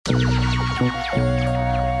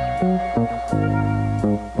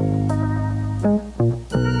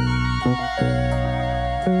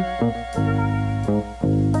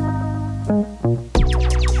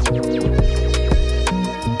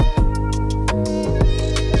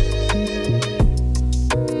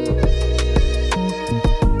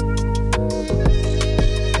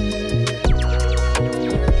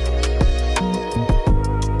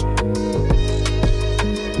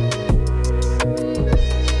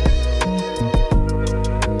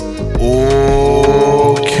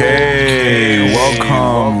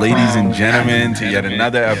ladies and gentlemen, to yet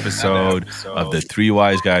another episode of the Three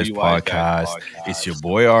Wise Guys podcast. It's your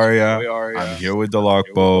boy Arya. I'm here with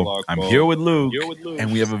Dalakbo. I'm here with Luke,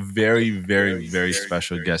 and we have a very, very, very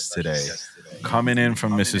special guest today. Coming in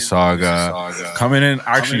from Mississauga, coming in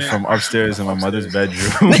actually from upstairs in my mother's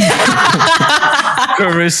bedroom.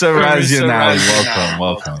 Carissa Razianali,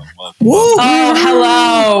 welcome. Woo. Oh,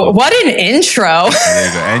 hello. What an intro. There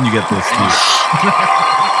you go. And you get this too.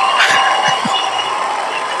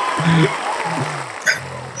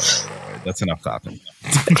 That's enough clapping.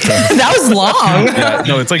 That was long. Yeah,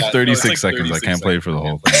 no, it's like 36 seconds. I can't play it for the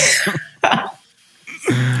whole thing.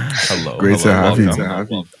 Hello. Great to have you.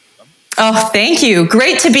 Oh, thank you.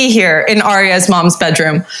 Great to be here in Arya's mom's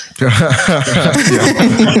bedroom. The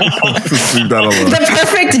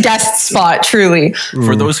perfect guest spot, truly.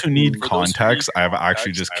 For those who need context, I've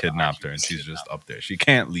actually just kidnapped her and she's just up there. She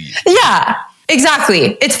can't leave. Yeah,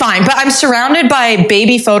 exactly. It's fine. But I'm surrounded by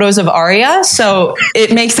baby photos of Arya, so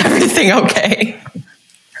it makes everything okay.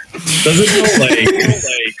 Does it feel like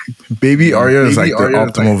Baby Arya is like the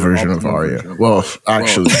optimal version of Arya? Well,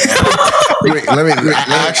 actually, wait, let me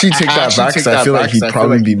actually take that back because I feel like he'd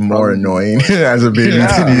probably be more annoying as a baby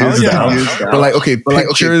than he is now. But like, okay,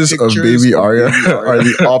 pictures of baby Arya are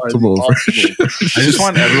the optimal version. I just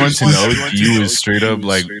want everyone to know you is straight up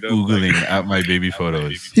like oogling at my baby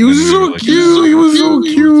photos. He was so cute. He was so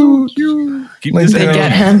cute. Keep this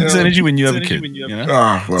energy when you have a kid. You know?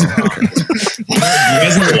 Ah, well, okay. you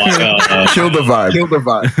guys know why, Kill the vibe. do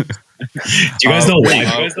you guys know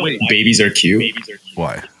why babies are cute?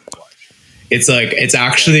 Why? It's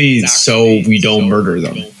actually so we don't murder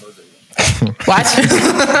them. What?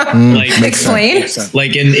 Like Explain.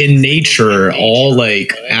 Like in nature, all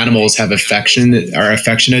like animals are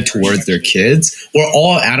affectionate towards their kids, or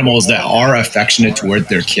all animals that are affectionate towards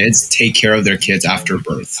their kids take care of their kids after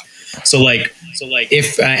birth. So like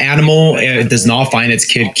if an animal does not find its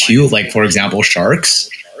kid cute, like for example sharks,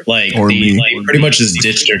 like or they pretty much just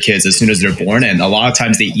ditch their kids as soon as they're born, and a lot of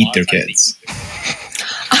times they eat their kids.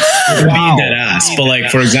 Being dead ass. But like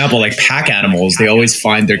for example, like pack animals, they always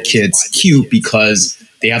find their kids cute because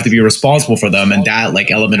they have to be responsible for them, and that like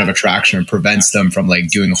element of attraction prevents them from like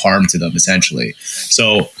doing harm to them essentially.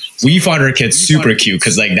 So we find our kids super cute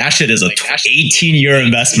because like that shit is a 18-year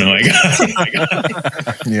investment. Like,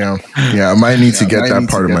 yeah, I might need to get that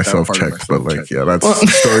part of myself checked, but like, yeah, that's a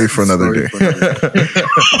story for another day.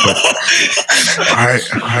 All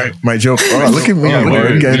right, my joke. Oh, look at me.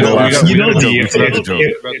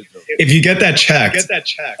 If you get that checked,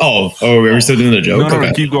 oh, are we still doing the joke?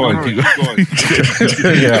 No, keep going.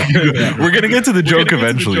 Yeah, we're gonna get to the joke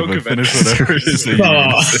eventually, but finish whatever it is.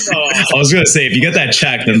 I was gonna say, if you get that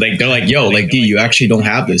checked, then like they're like, yo, like D, you actually don't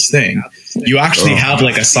have this thing. You actually have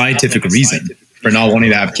like a scientific reason for not wanting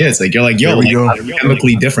to have kids. Like you're like, yo, like, I'm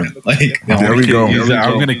chemically different. Like there we go.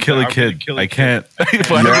 I'm gonna kill a kid. I can't.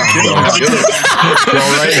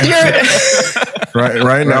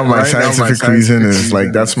 Right now, my scientific reason is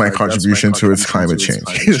like that's my contribution towards climate change.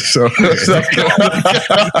 So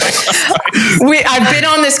I've been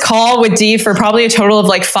on this call with Dee for probably a total of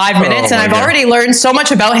like 5 minutes, and I've already learned so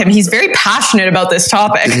much about him. He's very passionate about this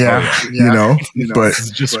topic. Yeah, you know, but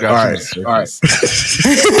just all right.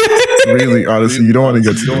 Really, honestly, you don't want to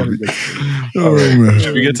get to the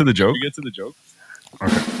Should we get to the joke?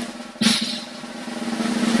 Okay.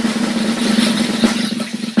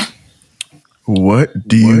 What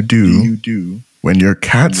do you do when your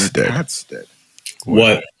cat's dead?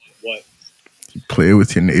 What? You play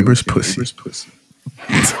with your neighbor's pussy.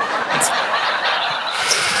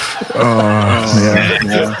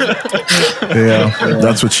 Yeah.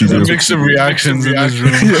 That's what you do. Mix of reactions in this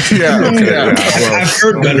room. I've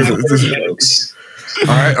heard better jokes.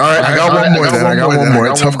 All right. I got one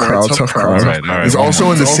more. Tough crowd. All right. It's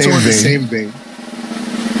also in the same vein.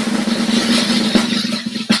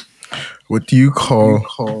 What do you call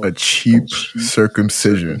a cheap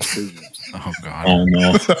circumcision? Oh God! Oh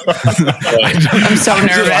no! I'm so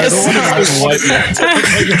nervous.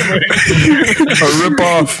 A rip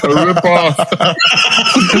off.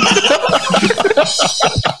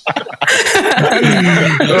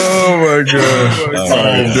 Oh my God!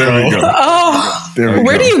 There we go.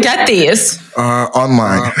 Where do you get these?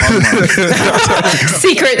 Online.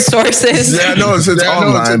 Secret sources. Yeah, no, it's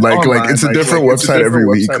online. Like it's a different website every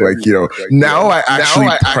week. Like, you know, now I actually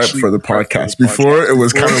prep for the podcast. Before it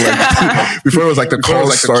was kind of like, before it was like the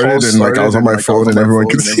calls started and like I was on my phone and everyone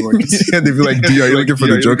could see me. And they'd be like, D, are you looking for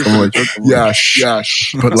the joke? I'm like, yeah.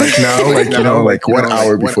 But like now, like, you know, like 1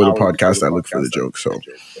 hour before the podcast, I look for the joke. So,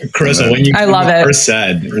 Carissa, when you first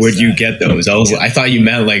said, where do you get those? I thought you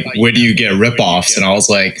meant like, where do you get ripoffs? And I was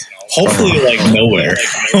like, Hopefully, like nowhere.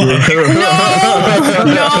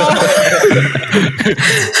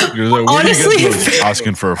 No. Honestly,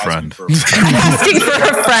 asking for a friend. Asking for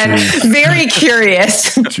a friend. Very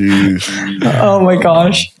curious. Jeez. Oh my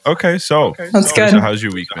gosh. Okay, so that's good. So how's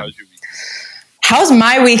your week been? How's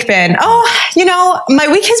my week been? Oh, my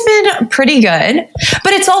week has been pretty good,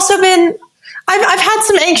 but it's also been, I've had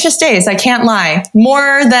some anxious days. I can't lie,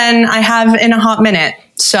 more than I have in a hot minute.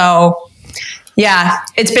 So yeah,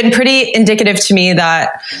 it's been pretty indicative to me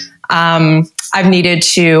that, I've needed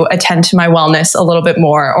to attend to my wellness a little bit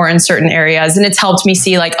more or in certain areas. And it's helped me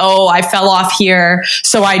see like, oh, I fell off here.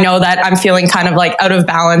 So I know that I'm feeling kind of like out of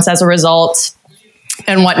balance as a result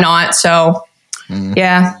and whatnot. So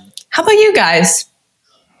yeah. How about you guys?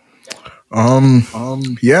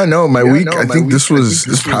 Yeah, no, my week, I think this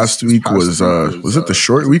past week was it the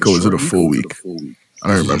short week or was it a full week? I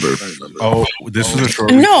don't remember. Oh, this was a short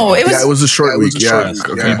week? No, it was. Yeah, it was a short week. Yeah.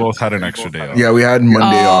 We both had an extra day off. Yeah, we had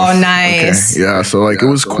Monday off. Oh, nice. Okay. Yeah, so like it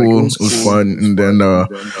was cool. It was fun. And then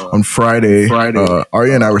on Friday,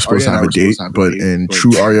 Arya and I were supposed to have a date, but in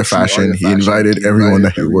true Arya fashion, he invited everyone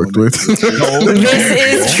that he worked with. This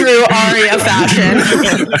is true Arya fashion.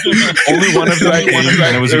 Only one of them came,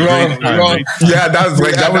 and it was a great time. Yeah,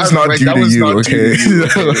 that was not due to you, okay?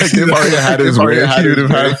 Like if Arya had his way, he would have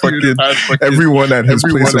had fucking everyone at his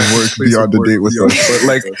place of work be on the date with us. But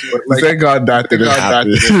like, thank God that didn't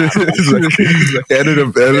happen. It ended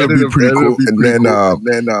up being pretty cool. And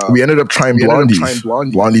then we ended up trying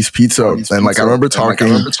Blondie's pizza. And like I remember talking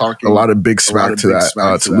a lot of big smack to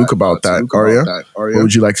Luke about that. Arya, what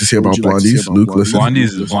would you like to say about Blondie's? Luke, listen.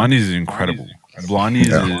 Blondie's is incredible. Blondie's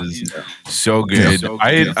is so good.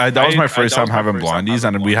 That was my first time having Blondie's,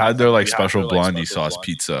 and we had their like special Blondie sauce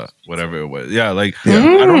pizza, whatever it was. Yeah, like I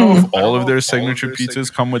don't know if all of their signature pizzas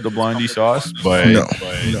come with the Blondie sauce, but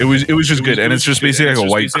it was just good. And it's just basically like a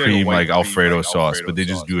white cream like Alfredo sauce, but they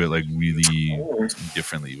just do it like really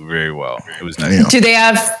differently, very well. It was nice. Do they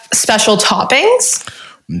have special toppings?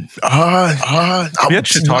 We had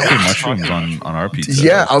shiitake mushrooms on our pizza.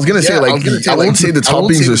 Yeah, I was gonna say like I won't say the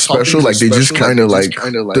toppings are special. Like they just kind of like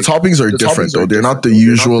the toppings are different though. They're not the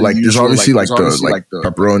usual. Like there's obviously like the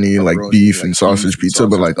pepperoni, like beef and sausage pizza,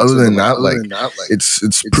 but like other than that, like it's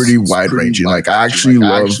pretty wide ranging. Like I actually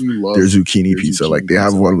love their zucchini pizza. Like they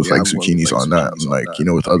have one with like zucchinis on that, and like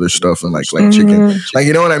with other stuff and like chicken. Like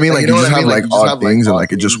you know what I mean? Like you just have like odd things and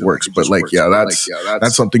like it just works. But like yeah,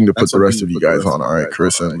 that's something to put the rest of you guys on. All right,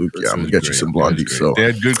 Chris and Luke, I'm gonna get you some Blondie. So they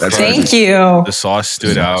had good. Thank you. The sauce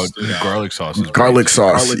stood out. The garlic sauce.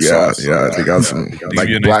 Yeah. They got some like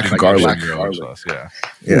black garlic sauce.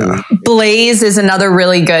 Yeah. Blaze is another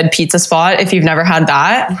really good pizza spot. If you've never had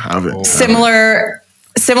that, similar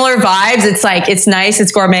vibes. It's like it's nice.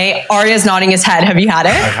 It's gourmet. Arya's nodding his head. Have you had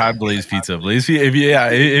it? I've had Blaze Pizza. If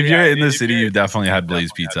you're in the city, you've definitely had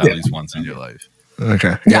Blaze Pizza at least once in your life.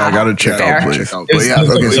 Okay. Yeah, I gotta check out Blaze.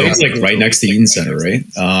 It's like right next to Eaton Center, right?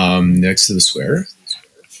 Next to the square.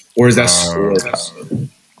 Or is that Score?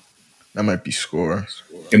 That might be Score.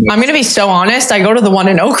 I'm going to be so honest. I go to the one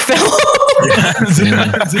in Oakville.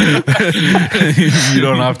 You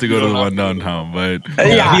don't have to go to the one downtown, but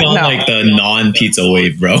be on like the non-pizza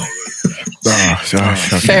wave, bro.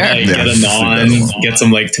 Fair. Like, get a naan, get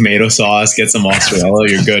some like tomato sauce, get some mozzarella.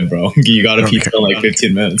 You're good, bro. You got a pizza in like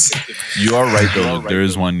 15 minutes. You are right though. There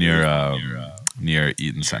is one near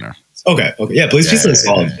Eaton Center. Okay. Yeah, Blaze Pizza is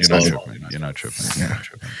solid. You're not tripping.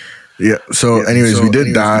 Yeah. So, anyways, we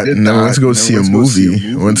did that, and then we went to go see a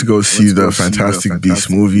movie. We went to go see the Fantastic Beasts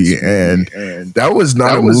movie, and that was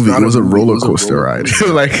not a movie; it was a roller coaster ride.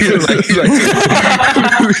 we went.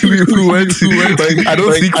 Like, I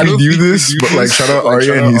don't think we knew this, but like, shout out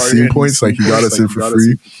Arya and his scene points. Like, he got us in for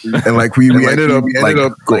free, and like we ended up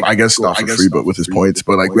I guess not for free, but with his points.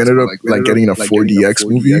 But like, we ended up like getting a 4DX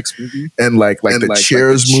movie, and like the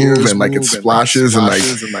chairs move and like it splashes and like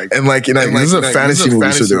this is a fantasy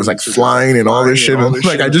movie, so there was like flying and all this shit, and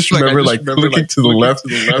like I just remember like looking to the left,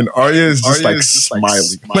 and Arya is just like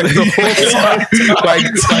smiling, like the whole time, like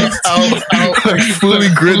out, like fully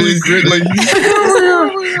grinning, like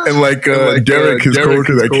and like Derek, his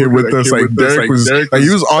coworker that came with us, like Derek was like he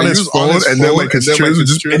was on his phone, and then like his chairs were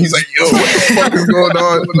just, and he's like, yo, what the fuck is going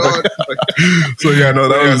on? So yeah, no,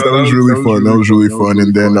 that was really fun. That was really fun,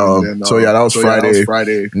 and then so yeah, that was Friday,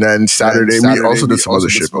 and then Saturday we also did some other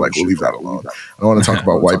shit, but like we'll leave that alone. I don't want to talk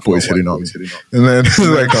about white boys hitting on me. And then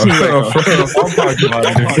like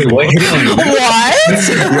what?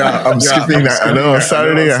 Yeah, I'm skipping that. I know on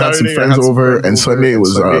Saturday I had some friends over, and Sunday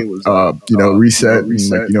was reset and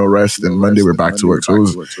like, you know, rest, and Monday we're back to work. So it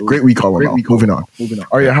was a great week all in all. Moving on.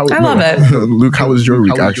 Arya, I love it. Luke, how was your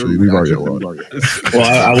week? Actually, leave Arya alone.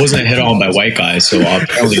 Well, I wasn't hit on by white guys, so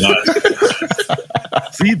apparently not.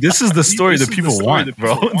 See, this is the story that people want,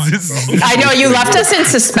 bro. I know you left us in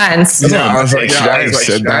suspense. Yeah, I was like, should I have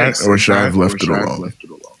said that, or should I have left it alone?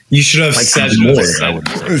 You should have said more.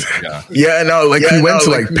 Yeah, no, like we went to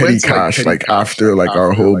like Petty Cash, like after like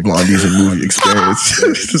our whole Blondies and movie experience.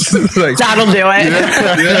 Like, that'll do it.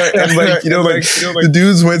 Yeah, and like, you know, like the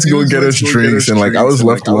dudes went to go get us drinks, and like I was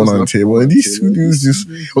left alone on the table, and these two dudes just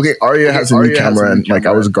Arya has a new camera, and like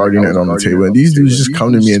I was guarding it on the table, and these dudes just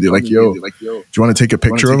come to me and they're like, "Yo, do you want to take a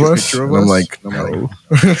picture of us?" And I'm like, "No."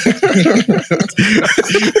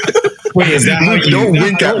 Wait, is that how you don't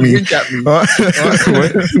wink at me?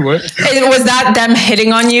 What? Was that them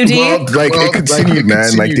hitting on you, D? Well, like it continued,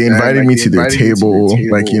 man. Like they invited me to their table.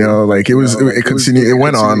 Like, you know, like it continued. It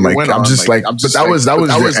went on. Like I'm just like, but that was their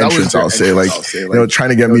entrance. I'll say, like, you know, trying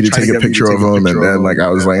to get me to take a picture of them, and then like I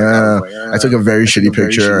was like, I took a very shitty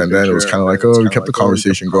picture, and then it was kind of like, oh, we kept the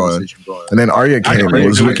conversation going, and then Arya came and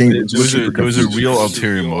was looking. There was a real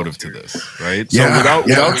ulterior motive to this, right? So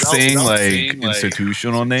without saying like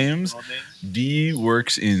institutional names, D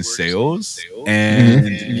works in sales, and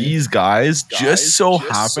these guys just so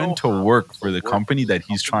happen to work for the company that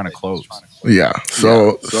he's trying to close. Yeah.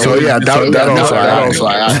 So that also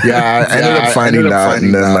I ended up finding that,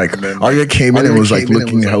 and then like Arya came in and was like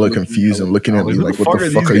looking hella confused and looking at me like, what the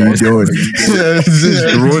fuck are you doing?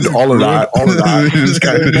 Just ruined all of that.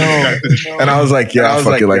 And I was like, yeah,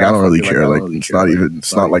 fuck it, like I don't really care. Like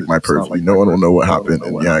it's not like my purview. No one will know what happened.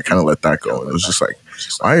 And yeah, I kind of let that go. And it was just like,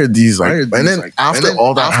 why are these like? And then after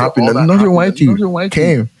all that happened, another white dude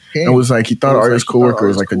came. And was like, he thought Arya's coworker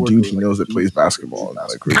was like a dude he knows that plays basketball. And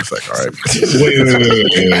like, we're just like, all right.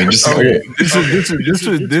 Wait.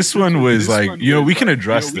 This one was like, you know, we can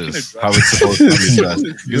address this how it's supposed to be addressed.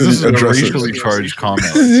 Because this is a racially charged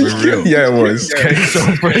comment. For real. Yeah, it was. Okay, so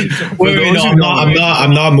I'm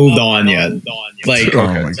not moved on yet. Like,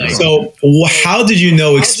 so how did you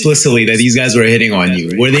know explicitly that these guys were hitting on you?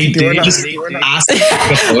 Did they just ask for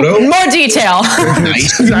the photo? More detail.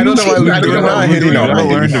 Nice. I don't know why they're not hitting on me.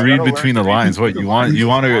 Learn to read between the lines. What you want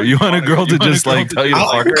a girl to just like tell you to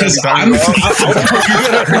fuck her? Because you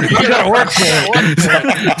gotta work for it.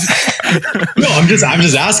 No, I'm just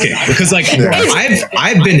asking because like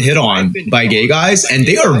I've been hit on by gay guys and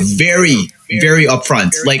they are very, very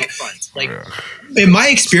upfront. Like in my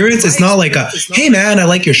experience, it's not like a, hey man, I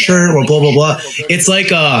like your shirt or blah blah blah. It's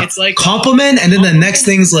like a compliment, and then the next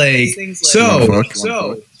thing's like, so.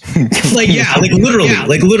 like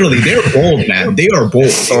literally they're bold, man. They are bold.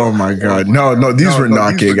 Oh my god, no, these were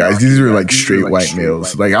not gay guys. These were like straight white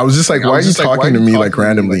males. Like I was just like, why are you talking to me like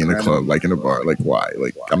randomly in a club, like in a bar? Like why?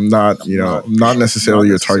 Like I'm not, you know, not necessarily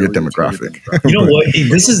your target demographic. You know what?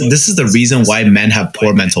 This is the reason why men have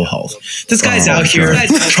poor mental health. This guy's out here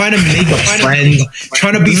trying to make a friend,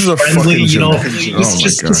 trying to be friendly. You know,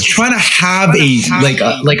 just trying to have a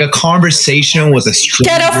conversation with a stranger.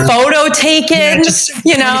 Get a photo taken.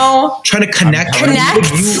 You know. Trying to connect.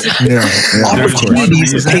 Opportunities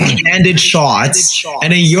to take candid shots,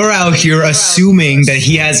 and then you're out here assuming that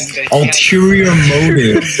he has ulterior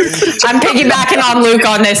motive. I'm piggybacking on Luke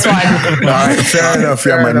on this one. All right, fair enough.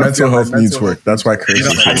 Yeah, my mental health needs work. That's why Chris is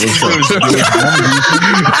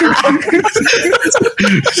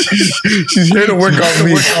she's here to work on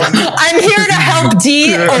me. I'm here to help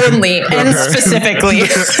D only and specifically.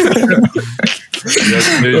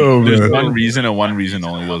 There's one reason and one reason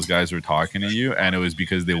only those guys were talking to you, and it was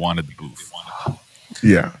because they wanted the booth.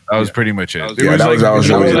 Yeah, that was pretty much it. There was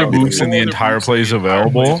other booths in the entire place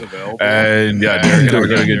available, and Derek and I were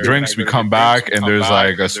gonna get drinks. We come back, and there's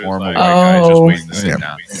like a swarm of white guys just waiting to sit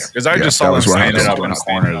down. Because I just saw them standing up in a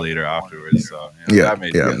corner later afterwards. So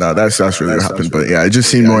that's really what happened. But yeah, it just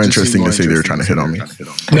seemed more interesting to say they were trying to hit on me.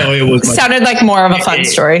 No, it was sounded like more of a fun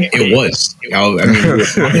story. It was. All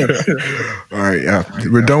right, yeah,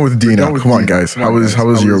 we're done with Dina. Come on, guys. How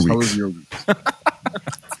was your week?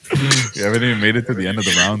 You haven't even made it to the end of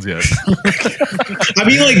the rounds yet. I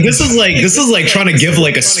mean, like this is like trying to give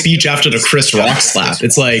like a speech after the Chris Rock slap.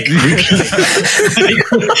 It's like,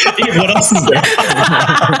 what else is there?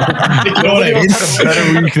 You know what I mean?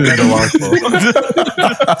 Better week than the last one.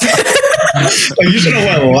 You should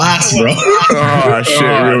have went last, bro.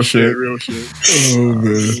 Oh shit, real shit. Oh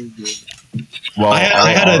man. Well,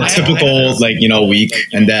 I had a typical week,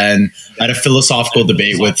 and then I had a philosophical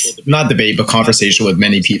debate but conversation with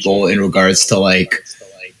many people in regards to like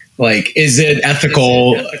Like, is it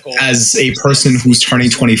ethical as a person who's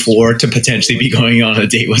turning 24 to potentially be going on a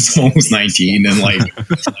date with someone who's 19 and like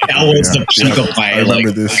that was the peak of my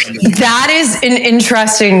like this. That is an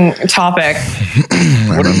interesting topic.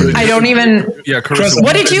 I don't even. Yeah, Carissa,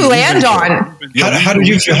 what did you land on? How did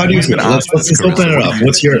you feel? How do you feel? Let's open it up.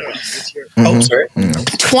 What's your? Oh, sorry.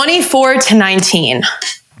 24 to 19.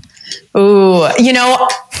 Ooh, you know,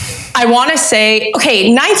 I want to say,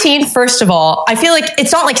 okay, 19, first of all, I feel like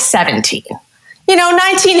it's not like 17. You know,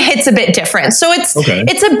 19 hits a bit different. So it's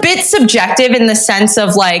a bit subjective in the sense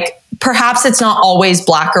of like, perhaps it's not always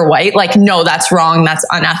black or white. Like, no, that's wrong. That's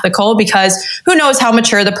unethical, because who knows how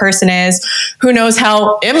mature the person is? Who knows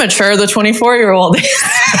how immature the 24-year-old is?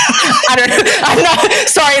 I don't know. I'm not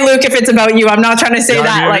sorry, Luke, if it's about you. I'm not trying to say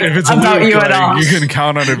that like if it's about Luke, you at all. You can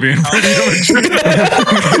count on it being pretty immature.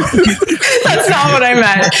 That's not what I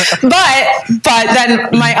meant. But then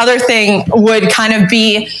my other thing would kind of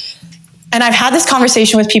be, and I've had this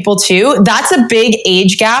conversation with people too, that's a big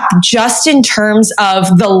age gap just in terms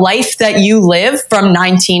of the life that you live from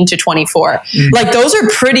 19 to 24. Like those are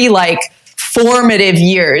pretty like formative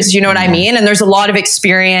years, you know what I mean? And there's a lot of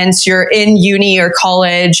experience. You're in uni or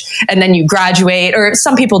college and then you graduate, or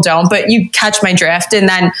some people don't, but you catch my drift. And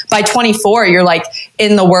then by 24, you're like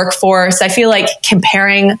in the workforce. I feel like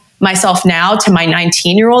comparing myself now to my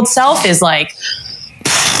 19-year-old self is like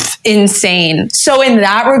insane. So in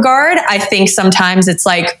that regard, I think sometimes it's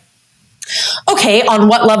like, okay, on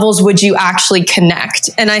what levels would you actually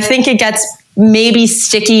connect? And I think it gets maybe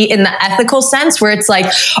sticky in the ethical sense where it's like,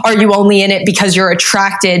 are you only in it because you're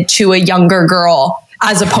attracted to a younger girl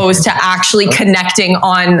as opposed to actually connecting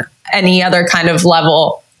on any other kind of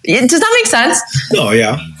level? Does that make sense? Oh,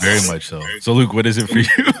 yeah. Very much so. So Luke, what is it for you?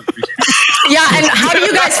 Yeah, and how do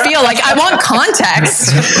you guys feel? Like, I want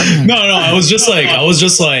context. No, I was just like,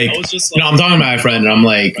 you know, I'm talking to my friend, and I'm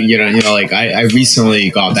like, you know, like I recently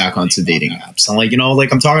got back onto dating apps. I'm like, you know,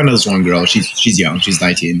 like I'm talking to this one girl. She's young, she's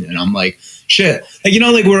 19, and I'm like, shit, like, you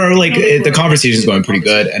know, like we're like the conversation's going pretty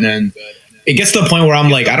good, and then it gets to the point where I'm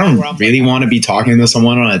like, I don't really want to be talking to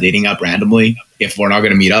someone on a dating app randomly if we're not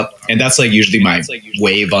going to meet up. And that's like usually my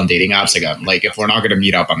wave on dating apps. Like, I'm like, if we're not going to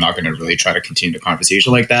meet up, I'm not going to really try to continue the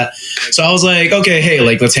conversation like that. So I was like, okay, hey,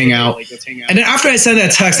 like, let's hang out. And then after I sent that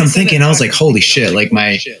text, I'm thinking, I was like, holy shit, like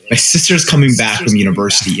my sister's coming back from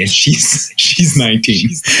university and she's 19.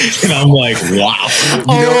 And I'm like, wow.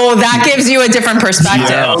 Oh, that gives you a different perspective.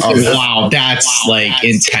 Yeah, wow, that's like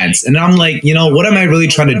intense. And I'm like, you know, what am I really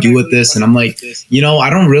trying to do with this? And I'm like, you know, I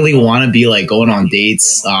don't really want to be like going on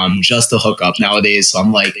dates just to hook up nowadays. So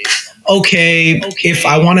I'm like, okay, if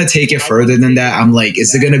I want to take it further than that, I'm like,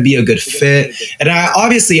 is it going to be a good fit? And I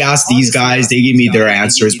obviously asked these guys, they gave me their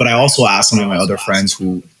answers, but I also asked some of my other friends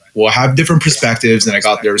who will have different perspectives, and I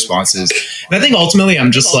got their responses. And I think ultimately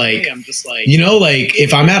I'm just like, you know, like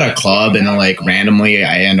if I'm at a club and then like randomly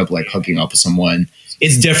I end up like hooking up with someone,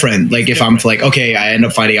 it's different. Like if I'm like, okay, I end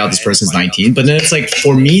up finding out this person's 19, but then it's like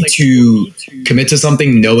for me to commit to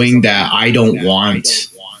something knowing that I don't want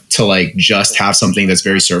to like just have something that's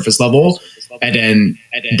very surface level, and then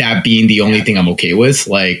that being the only thing I'm okay with,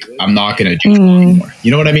 like I'm not gonna do it anymore.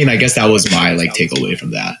 You know what I mean? I guess that was my like takeaway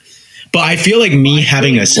from that. But I feel like me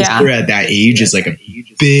having a sister at that age is like a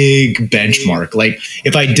big benchmark. Like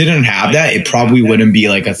if I didn't have that, it probably wouldn't be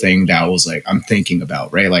like a thing that was like I'm thinking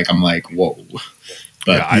about, right? Like I'm like, whoa.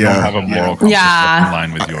 But I don't have a moral compass that's in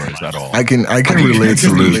line with yours at all. I can relate to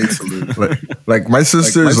Luke. Like my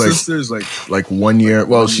sister's like 1 year.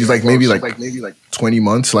 Well, she's like maybe 20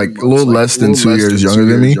 months, like a little less than 2 years younger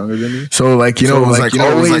than me. So like, you know, it was like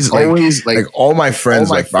always like all my friends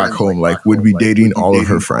like back home like would be dating all of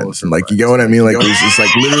her friends, and like, you get what I mean? Like it was just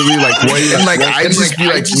like literally like and like I just be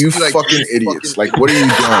like, you fucking idiots! Like what are you doing?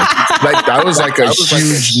 Like that was like a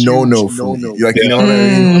huge no for me. Like, you know what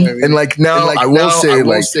I mean? And like now I will say.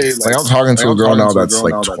 Like I'm talking to a girl now that's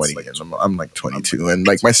like 20 and I'm like 22, and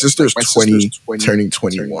like my sister's 20 turning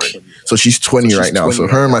 21, so she's 20 right now. So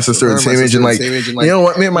her and my sister are the same age, and like, you know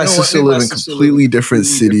what, me and my sister live in completely different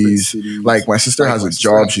cities. Like my sister has a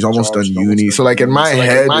job, she's almost done uni, so like in my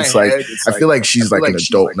head it's like I feel like she's like an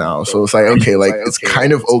adult now, so it's like, okay, like it's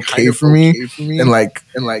kind of okay for me. And like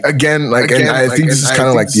again, like, and I think this is kind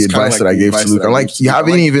of like the advice that I gave to Luke. I'm like, you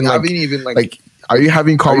haven't even like Are you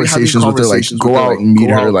having conversations with her? Like, go out and meet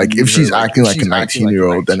her. Like, if she's acting like a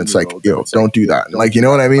 19-year-old, then it's like, yo, don't do that. Like, you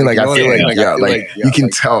know what I mean? Like, I feel like you can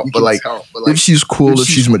tell. But like, if she's cool, if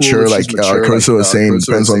she's mature, like Carissa was saying,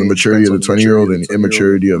 depends on the maturity of the 20-year-old and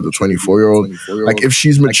immaturity of the 24-year-old. Like, if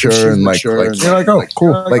she's mature and like you're like, oh,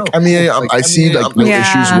 cool. Like, I mean, I see like no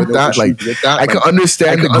issues with that. Like, I can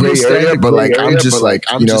understand the gray area, but like, I'm just like,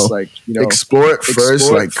 you know, explore it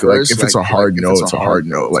first. Like if it's a hard no, it's a hard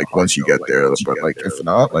no. Like once you get there, but like if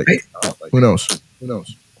not, like who knows?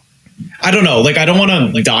 I don't know. Like, I don't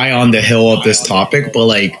want to die on the hill of this topic, but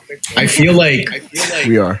like, I feel like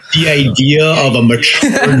we are the idea of a mature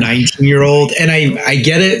 19-year-old, and I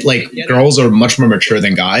get it. Like, girls are much more mature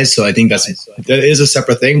than guys, so I think that is a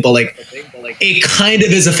separate thing. But like, it kind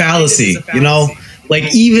of is a fallacy, you know.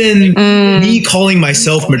 Like, even me calling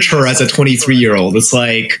myself mature as a 23-year-old, it's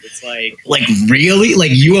like really,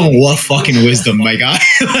 like, you and what fucking wisdom, my guy.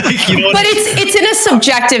 Like, you know. But it's in a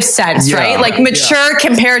subjective sense, right? Like, mature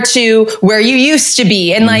compared to where you used to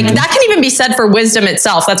be, and like that can even be said for wisdom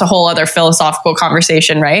itself. That's a whole other philosophical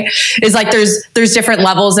conversation, right? Is like there's different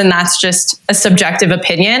levels, and that's just a subjective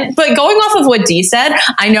opinion. But going off of what Dee said,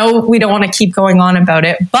 I know we don't want to keep going on about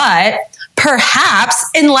it, but perhaps,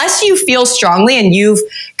 unless you feel strongly and you've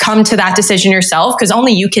come to that decision yourself, because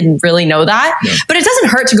only you can really know that, but it doesn't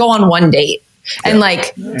hurt to go on one date and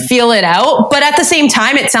like feel it out. But at the same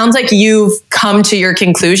time, it sounds like you've come to your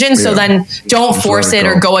conclusion. So then don't force it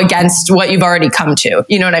or go against what you've already come to.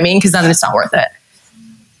 You know what I mean? Because then it's not worth it.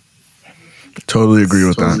 Totally agree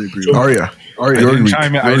with that. Arya. I didn't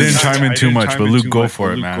chime in too much, but Luke, go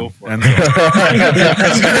for it, man. Fucking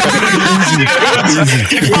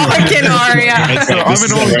Arya. I'm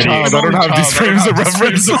an only child. I don't have these frames of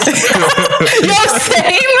reference. Yo,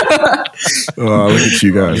 same. Oh, look at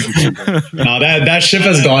you guys. No, that ship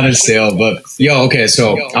has gone and sailed. But okay.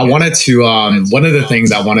 So I wanted to. One of the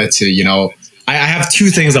things I wanted to, you know, I have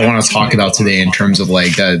two things I want to talk about today in terms of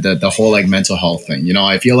like the whole like mental health thing. You know,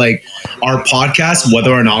 I feel like our podcast,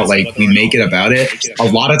 whether or not like we make it about it, a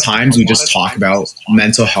lot of times we just talk about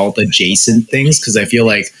mental health adjacent things, because I feel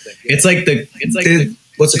like it's like the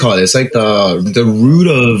what's it called? It's like the root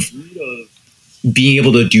of being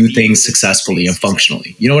able to do things successfully and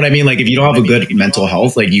functionally. You know what I mean? Like, if you don't have a good mental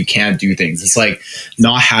health, like, you can't do things. It's like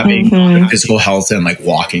not having physical health and like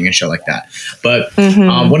walking and shit like that. But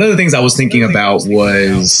one of the things I was thinking about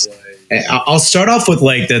was, I'll start off with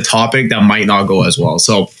like the topic that might not go as well.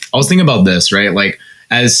 So I was thinking about this, right? Like,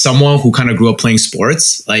 as someone who kind of grew up playing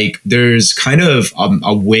sports, like, there's kind of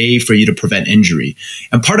a way for you to prevent injury.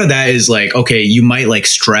 And part of that is like, okay, you might like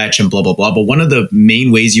stretch and blah, blah, blah. But one of the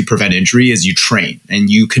main ways you prevent injury is you train and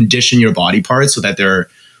you condition your body parts so that they're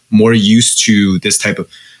more used to this type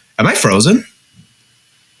of, am I frozen?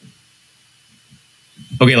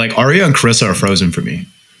 Okay. Like, Arya and Carissa are frozen for me.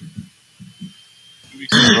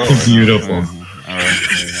 Beautiful. All right.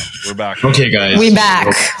 We're back. Okay, guys. We're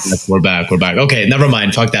back. We're back. Okay, never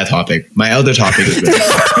mind. Fuck that topic. My other topic is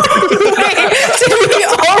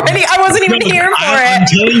I wasn't even here for it. I'm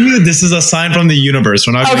telling you, this is a sign from the universe.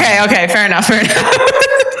 We're not. Okay. Fair enough.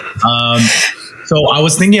 So I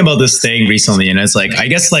was thinking about this thing recently, and it's like, I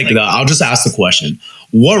guess like I'll just ask the question: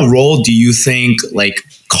 what role do you think like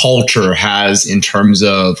culture has in terms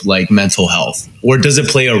of like mental health, or does it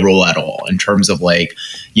play a role at all in terms of like,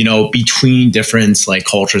 you know, between different like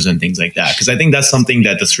cultures and things like that? Because I think that's something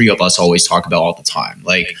that the three of us always talk about all the time,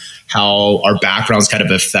 like how our backgrounds kind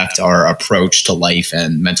of affect our approach to life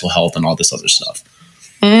and mental health and all this other stuff.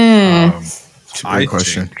 Great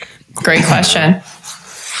question. Great question.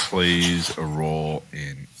 Plays a role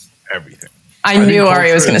in everything. I knew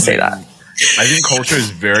Ari was going to say that. I think culture is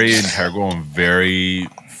very integral and very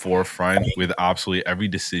forefront with absolutely every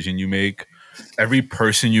decision you make, every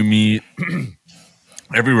person you meet,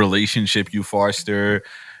 every relationship you foster.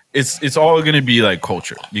 It's all going to be like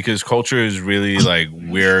culture, because culture is really like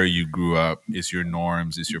where you grew up. It's your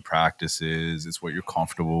norms, it's your practices, it's what you're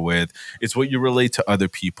comfortable with, it's what you relate to other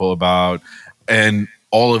people about. And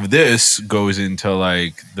all of this goes into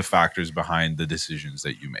like the factors behind the decisions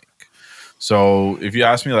that you make. So if you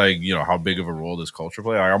ask me, like, you know, how big of a role does culture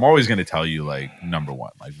play, I'm always going to tell you, like, number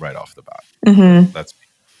one, like right off the bat. That's me.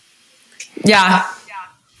 Yeah.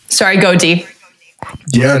 Sorry, go Dee.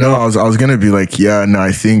 Yeah, no, I was gonna be like, yeah, no,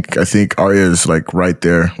 I think Arya is like right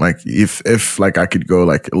there. Like, if like I could go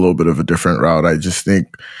like a little bit of a different route, I just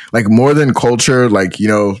think like more than culture, like, you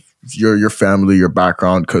know, your family, your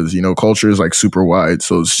background, because, you know, culture is like super wide.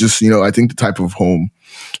 So it's just, you know, I think the type of home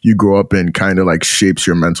you grow up in kind of like shapes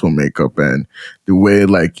your mental makeup, and the way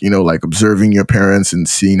like, you know, like observing your parents and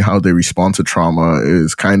seeing how they respond to trauma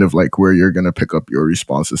is kind of like where you're going to pick up your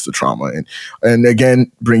responses to trauma. And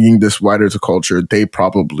again, bringing this wider to culture, they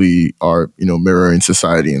probably are, you know, mirroring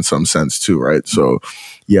society in some sense too, right? So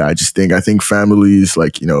yeah, I think families,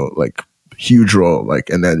 like, you know, like huge role, like,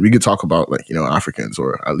 and then we could talk about like, you know, Africans,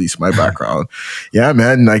 or at least my background. Yeah,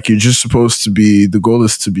 man, like you're just supposed to be, the goal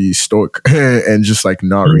is to be stoic and just like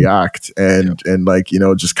not react and like, you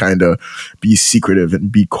know, just kind of be secretive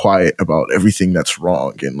and be quiet about everything that's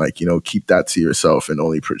wrong, and like, you know, keep that to yourself and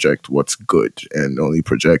only project what's good and only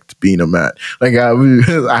project being a man. Like we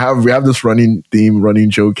have this running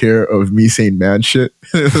joke here of me saying man shit.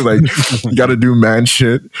 Like you got to do man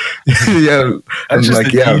shit. Yeah, that's just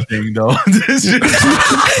like, yeah, thing though. Just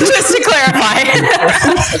to clarify.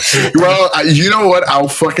 Well, you know what? I'll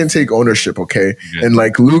fucking take ownership, okay? Yeah. And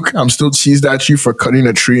like, Luke, I'm still cheesed at you for cutting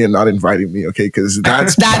a tree and not inviting me, okay? Because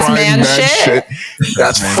that's man shit.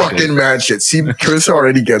 That's fucking man shit. See, Chris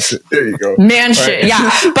already gets it. There you go. Man shit, yeah.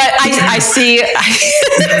 But I see.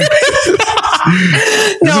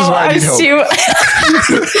 No,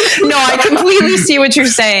 I completely see what you're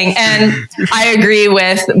saying, and I agree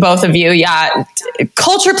with both of you. Yeah,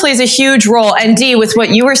 culture plays a huge role. And D, with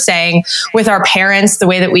what you were saying with our parents, the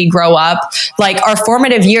way that we grow up, like our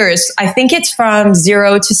formative years, I think it's from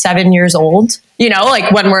 0 to 7 years old. You know,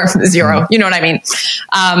 like when we're 0, you know what I mean?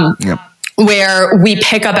 Yep. Where we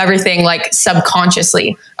pick up everything like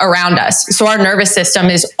subconsciously around us. So our nervous system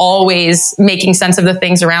is always making sense of the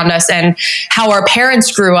things around us and how our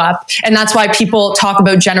parents grew up. And that's why people talk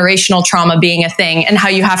about generational trauma being a thing, and how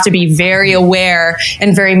you have to be very aware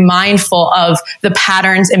and very mindful of the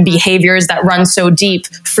patterns and behaviors that run so deep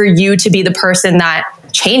for you to be the person that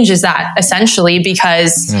changes that, essentially.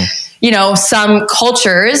 Because, you know, some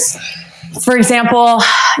cultures, for example,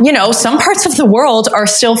 you know, some parts of the world are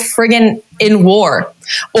still friggin' in war,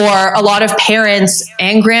 or a lot of parents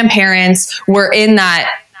and grandparents were in that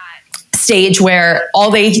stage where all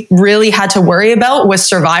they really had to worry about was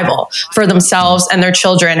survival for themselves and their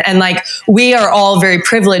children. And like, we are all very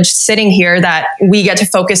privileged sitting here that we get to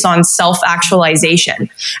focus on self-actualization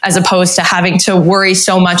as opposed to having to worry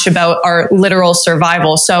so much about our literal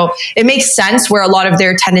survival. So it makes sense where a lot of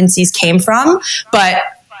their tendencies came from, but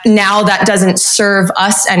now that doesn't serve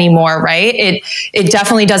us anymore, right? It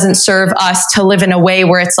definitely doesn't serve us to live in a way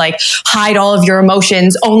where it's like, hide all of your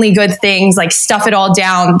emotions, only good things, like stuff it all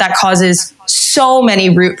down. That causes so many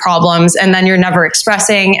root problems, and then you're never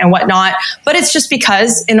expressing and whatnot. But it's just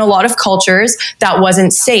because in a lot of cultures that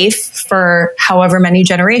wasn't safe for however many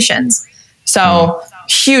generations. So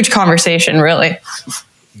huge conversation, really.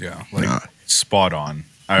 Yeah, like spot on.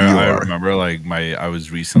 I remember like I was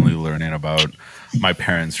recently learning about my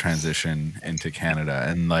parents' transition into Canada,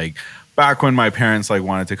 and like back when my parents like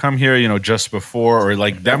wanted to come here, you know, just before, or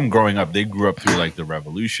like them growing up, they grew up through like the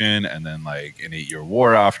revolution and then like an 8-year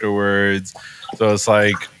war afterwards. So it's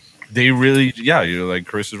like they really, yeah, you're like,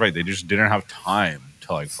 Chris is right, they just didn't have time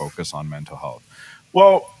to like focus on mental health.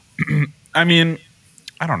 Well, I mean,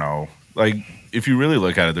 I don't know, like if you really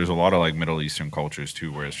look at it, there's a lot of like Middle Eastern cultures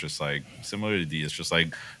too, where it's just like similar to D, it's just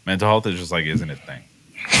like mental health is just like isn't a thing.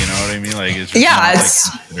 You know what I mean? Like it's just not,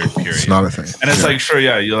 it's not a thing. And it's like, sure,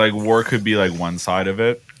 yeah, you like war could be like one side of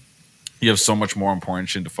it. You have so much more important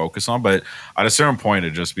shit to focus on, but at a certain point,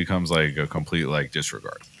 it just becomes like a complete like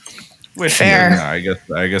disregard. Which fair. Yeah,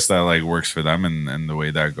 I guess that like works for them and the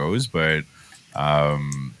way that goes, but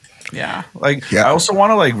yeah, like I also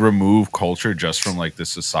want to like remove culture just from like the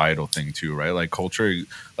societal thing too, right? Like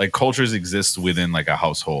cultures exist within like a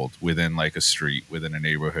household, within like a street, within a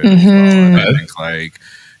neighborhood as well. And I think like,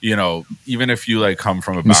 you know, even if you like come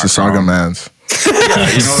from a Mississauga man's. Yeah,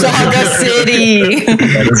 you know, Saga City.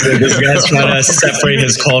 This guy's trying to separate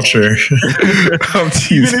his culture.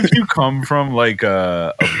 Even if you come from like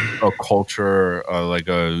a culture, like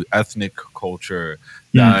a ethnic culture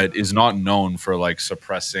that is not known for like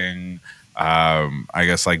suppressing, I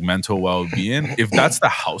guess like mental well-being, if that's the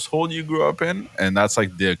household you grew up in and that's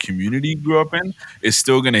like the community you grew up in, it's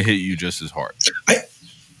still gonna hit you just as hard.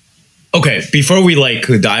 Okay, before we like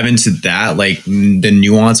dive into that, like the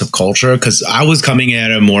nuance of culture, because I was coming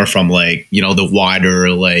at it more from like, you know, the wider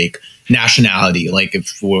like nationality, like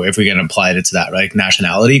if we're gonna apply it to that, right?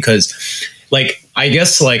 Nationality, because like I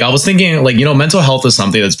guess like I was thinking like, you know, mental health is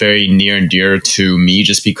something that's very near and dear to me,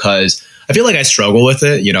 just because I feel like I struggle with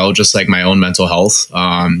it, you know, just like my own mental health.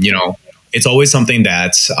 You know, it's always something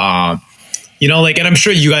that's you know, like, and I'm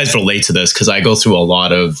sure you guys relate to this because I go through a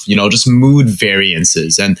lot of, you know, just mood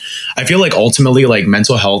variances. And I feel like ultimately, like,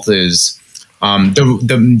 mental health is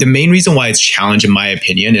the main reason why it's challenged, in my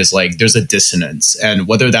opinion, is like there's a dissonance, and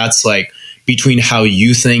whether that's like between how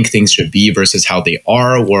you think things should be versus how they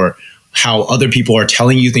are, or how other people are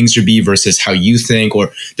telling you things should be versus how you think,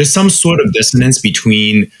 or there's some sort of dissonance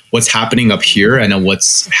between what's happening up here and then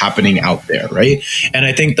what's happening out there, right? And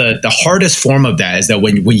I think the hardest form of that is that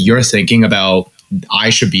when you're thinking about I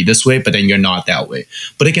should be this way, but then you're not that way.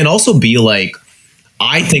 But it can also be like,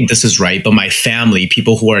 I think this is right, but my family,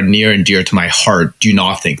 people who are near and dear to my heart, do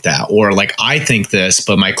not think that. Or like, I think this,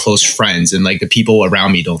 but my close friends and like the people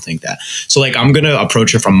around me don't think that. So like, I'm going to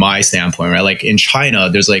approach it from my standpoint, right? Like in China,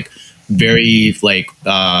 there's like very like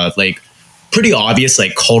pretty obvious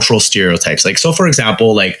like cultural stereotypes. Like, so for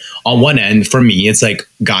example, like on one end, for me, it's like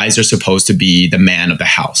guys are supposed to be the man of the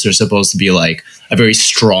house. They're supposed to be like a very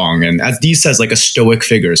strong, and as Dee says, like a stoic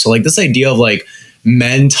figure. So like this idea of like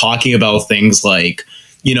men talking about things like,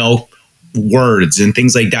 you know, words and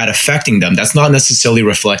things like that affecting them, that's not necessarily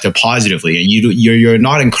reflected positively, and you're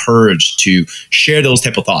not encouraged to share those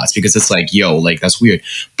type of thoughts because it's like, yo, like that's weird.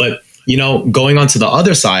 But you know, going on to the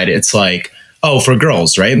other side, it's like, oh, for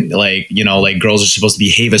girls, right? Like, you know, like girls are supposed to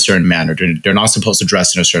behave a certain manner, they're not supposed to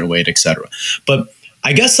dress in a certain way, etc. But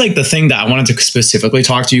I guess like the thing that I wanted to specifically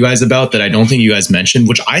talk to you guys about that I don't think you guys mentioned,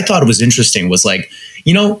 which I thought was interesting, was like,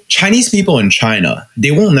 you know, Chinese people in China, they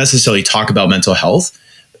won't necessarily talk about mental health.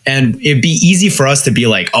 And it'd be easy for us to be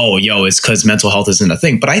like, oh, yo, it's because mental health isn't a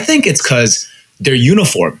thing. But I think it's because they're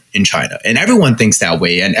uniform in China and everyone thinks that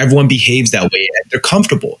way and everyone behaves that way and they're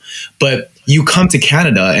comfortable. But you come to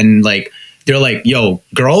Canada and like, they're like, yo,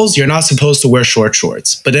 girls, you're not supposed to wear short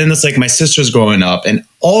shorts. But then it's like my sister's growing up and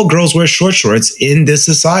all girls wear short shorts in this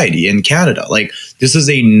society in Canada. Like this is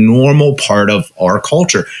a normal part of our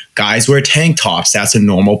culture. Guys wear tank tops. That's a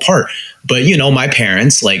normal part. But, you know, my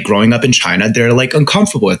parents, like growing up in China, they're like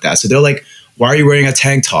uncomfortable with that. So they're like, why are you wearing a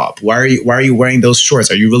tank top? Why are you wearing those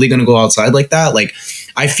shorts? Are you really going to go outside like that? Like,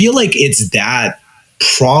 I feel like it's that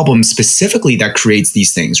problem specifically that creates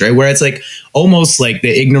these things, right? Where it's like almost like the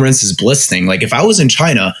ignorance is bliss thing. Like if I was in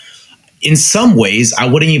China, in some ways, I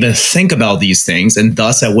wouldn't even think about these things, and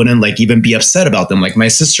thus I wouldn't like even be upset about them. Like my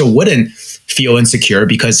sister wouldn't feel insecure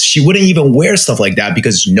because she wouldn't even wear stuff like that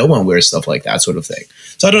because no one wears stuff like that sort of thing.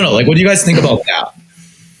 So I don't know. Like, what do you guys think about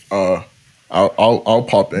that? I'll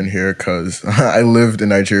pop in here because I lived in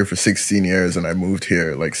Nigeria for 16 years and I moved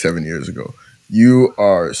here like 7 years ago. You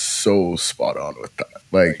are so spot on with that.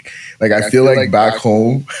 Like I feel like back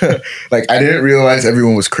home, like I didn't realize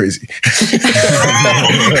everyone was crazy. You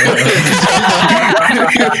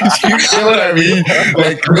know what I mean?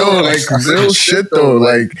 Like no, like real shit though.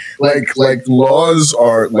 Like laws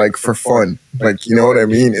are like for fun. Like you know what I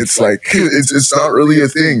mean? It's like it's not really a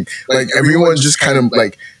thing. Like everyone's just kind of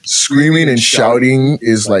like screaming and shouting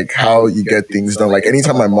is like how you get things done. Like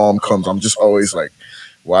anytime my mom comes, I'm just always like,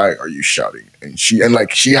 why are you shouting? And she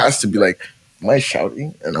has to be like, am I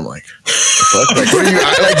shouting? And I'm like, the fuck? Like, what are you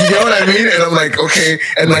like? You know what I mean? And I'm like, okay.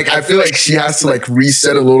 And like, I feel like she has to like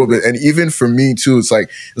reset a little bit. And even for me too, it's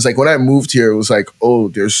like when I moved here, it was like, oh,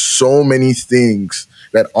 there's so many things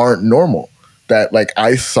that aren't normal that like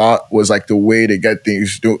I thought was like the way to get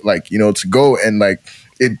things like, you know, to go. And like,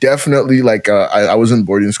 it definitely like, I was in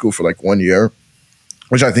boarding school for like 1 year,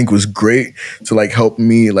 which I think was great to like help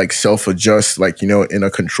me like self-adjust, like, you know, in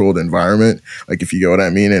a controlled environment, like if you get what I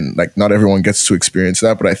mean. And like not everyone gets to experience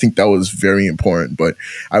that, but I think that was very important. But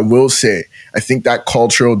I will say, I think that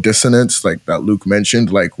cultural dissonance, like that Luke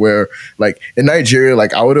mentioned, like where like in Nigeria,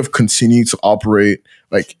 like I would have continued to operate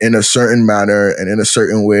like in a certain manner and in a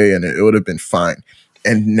certain way, and it would have been fine.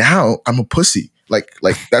 And now I'm a pussy. Like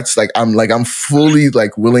that's like I'm fully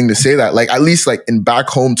like willing to say that, like at least like in back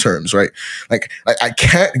home terms, right? Like I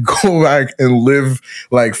can't go back and live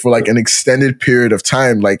like for like an extended period of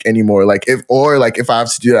time like anymore. Like if I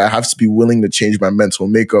have to do that, I have to be willing to change my mental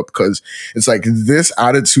makeup, because it's like this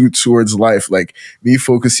attitude towards life, like me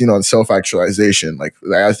focusing on self-actualization, like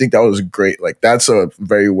I think that was great. Like that's a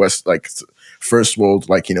very first world,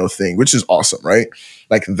 like, you know, thing, which is awesome, right?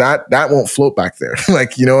 Like that won't float back there.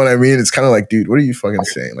 Like, you know what I mean? It's kind of like, dude, what are you fucking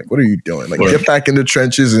saying? Like, what are you doing? Like, get back in the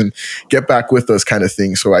trenches and get back with us kind of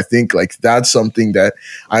thing. So I think like that's something that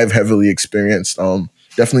I've heavily experienced.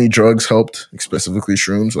 Definitely drugs helped, specifically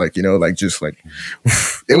shrooms. Like, you know, like just like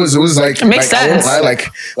it was like, it makes sense. I won't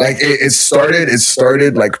lie, it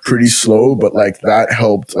started like pretty slow, but like that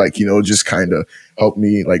helped, like, you know, just kind of help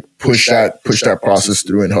me like push that process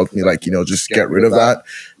through and help me like, you know, just get rid of that.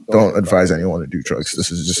 Don't advise anyone to do drugs.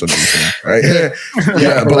 This is just a new thing, right?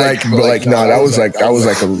 Yeah, but no, that was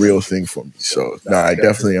like a real thing for me. So no, I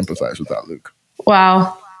definitely empathize with that, Luke.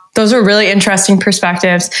 Wow. Those are really interesting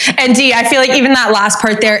perspectives. And D, I feel like even that last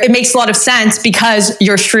part there, it makes a lot of sense because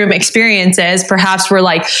your shroom experiences perhaps were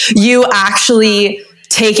like you actually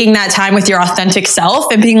taking that time with your authentic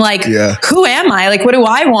self and being like, who am I? Like, what do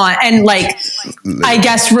I want? And like, I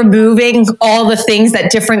guess removing all the things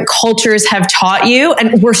that different cultures have taught you.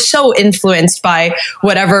 And we're so influenced by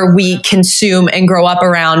whatever we consume and grow up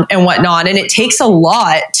around and whatnot. And it takes a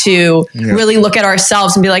lot to really look at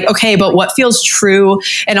ourselves and be like, okay, but what feels true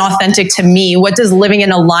and authentic to me? What does living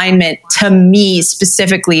in alignment to me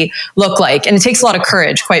specifically look like? And it takes a lot of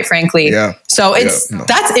courage, quite frankly. So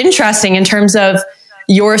that's interesting in terms of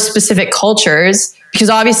your specific cultures, because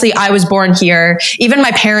obviously I was born here. Even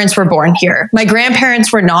my parents were born here. My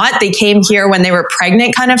grandparents were not. They came here when they were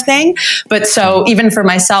pregnant kind of thing. But so even for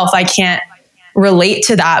myself, I can't relate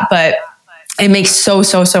to that, but it makes so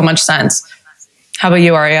much sense. How about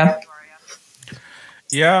you, Arya?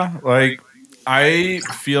 Yeah, like I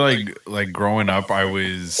feel like growing up, I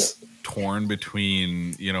was torn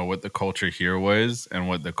between, you know, what the culture here was and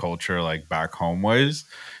what the culture like back home was.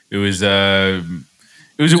 It was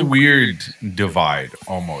a weird divide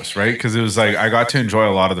almost, right? Because it was like I got to enjoy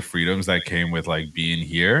a lot of the freedoms that came with like being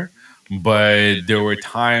here, but there were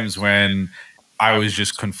times when I was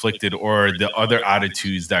just conflicted, or the other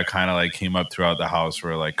attitudes that kind of like came up throughout the house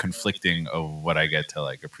were like conflicting of what I get to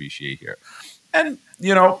like appreciate here. And,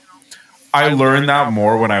 you know, I learned that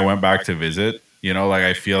more when I went back to visit. You know, like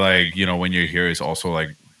I feel like, you know, when you're here, it's also like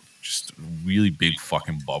just really big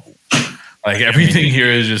fucking bubble. Like everything here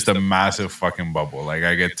is just a massive fucking bubble. Like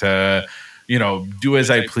I get to, you know, do as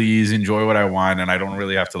I please, enjoy what I want, and I don't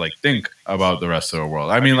really have to like think about the rest of the world.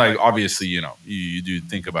 I mean, like obviously, you know, you do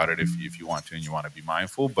think about it if you want to and you want to be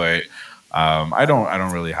mindful, but I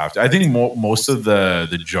don't really have to. I think most of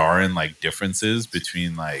the jarring like differences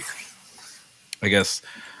between like, I guess,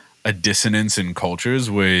 a dissonance in cultures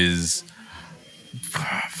was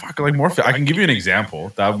like more. I can give you an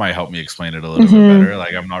example that might help me explain it a little bit better.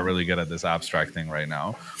 Like I'm not really good at this abstract thing right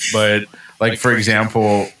now, but like for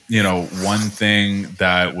example, you know, one thing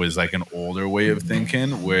that was like an older way of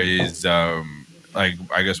thinking was like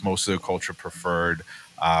I guess most of the culture preferred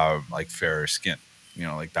like fairer skin. You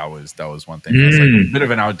know, like that was one thing. That's like a bit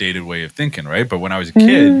of an outdated way of thinking, right? But when I was a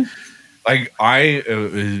kid, like I,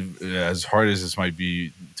 as hard as this might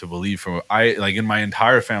be to believe, I like in my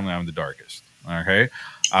entire family, I'm the darkest. Okay,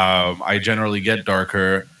 I generally get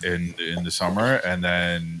darker in the summer, and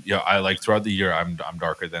then I like throughout the year, I'm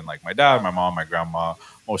darker than like my dad, my mom, my grandma,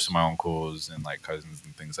 most of my uncles, and like cousins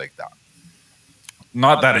and things like that.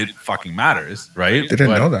 Not that it fucking matters, right? They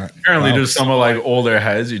didn't know that. Apparently, there's some of like older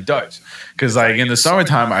heads it does, because like in the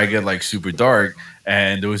summertime, I get like super dark.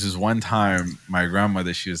 And there was this one time, my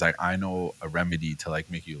grandmother, she was like, "I know a remedy to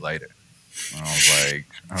like make you lighter." And I was like,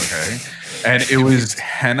 "Okay," and it was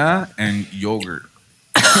henna and yogurt.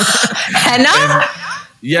 Henna?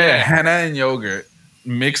 Henna and yogurt.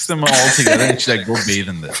 Mix them all together, and she's like, "Go bathe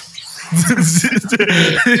in this."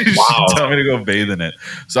 Wow. Tell me to go bathe in it.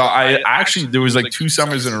 So I actually, there was like 2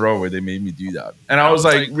 summers in a row where they made me do that, and I was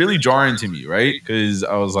like really jarring to me, right? Because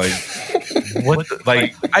I was like, what?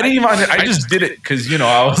 Like I didn't even. I just did it because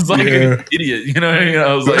I was like an idiot. You know what I mean?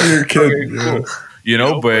 I was like, you're a kid,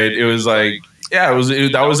 cool. But it was like. Yeah,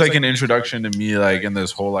 that was like an introduction to me, like in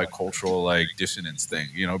this whole like cultural like dissonance thing,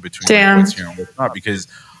 between like, what's here and what's not. Because,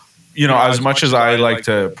 as much as I like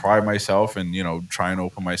to pride myself and try and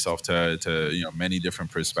open myself to many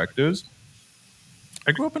different perspectives,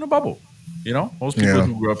 I grew up in a bubble. Most people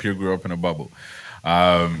who grew up here grew up in a bubble.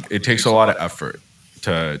 It takes a lot of effort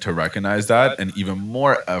to recognize that, and even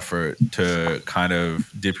more effort to kind of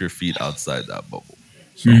dip your feet outside that bubble.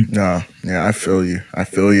 No, yeah, I feel you,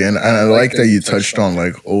 and I like that you touched on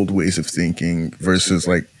like old ways of thinking versus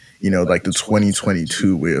like like the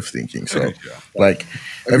 2022 way of thinking. So like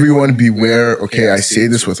everyone beware. Okay, I say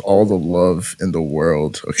this with all the love in the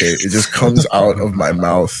world. Okay, it just comes out of my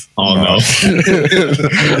mouth. Oh no,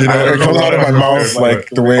 it comes out of my mouth like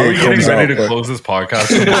the way it comes out. Are we getting ready to close this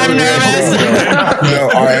podcast? I'm nervous. No,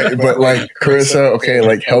 all right, but like Carissa, okay,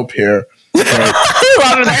 like help here. Right.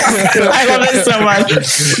 I love it so much.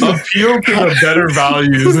 Appeal to the better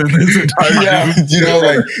values in this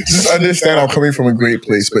entire like just understand I'm coming from a great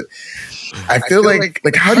place, but I feel like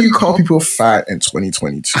how do you call people fat in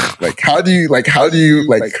 2022? Like how do you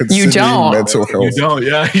consider mental health? You don't,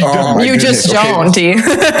 you just don't.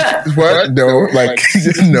 What? No, like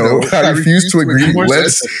no. I refuse to agree.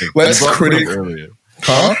 Let's critically.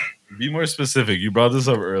 Huh? Be more specific. You brought this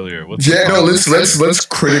up earlier. Let's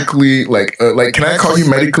critically like can I call you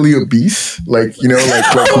medically obese? Like Oh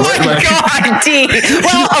my God, D.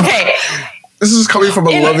 Well, okay. this is coming from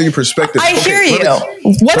a loving perspective. I hear you.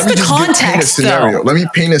 What's the context, though? Let me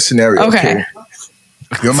paint a scenario. Okay.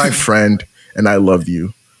 You're my friend, and I love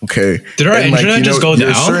you. Okay. Did our internet just go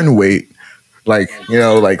down? A certain weight. Like,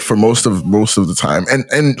 for most of the time.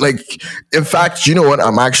 And like, in fact, you know what?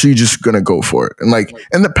 I'm actually just going to go for it.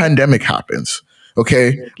 And the pandemic happens.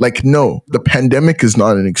 Okay. Like, no, the pandemic is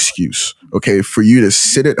not an excuse. Okay. For you to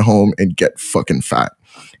sit at home and get fucking fat.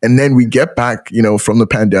 And then we get back, from the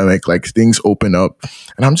pandemic, like things open up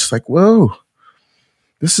and I'm just like, whoa,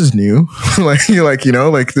 this is new. there's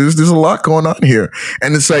a lot going on here.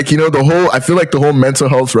 And it's like, I feel like the whole mental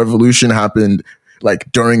health revolution happened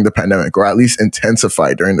like during the pandemic, or at least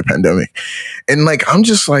intensified during the pandemic. And like, I'm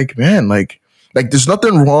just like, man, like there's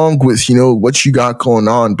nothing wrong with, what you got going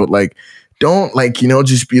on, but like, don't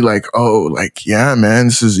just be like, oh, like, yeah, man,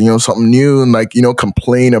 this is, something new. And like,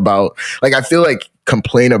 complain about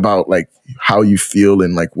like how you feel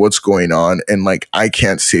and like what's going on. And like, I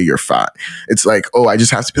can't say you're fat. It's like, oh, I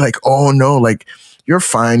just have to be like, oh no, like, you're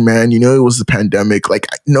fine, man. It was the pandemic. Like,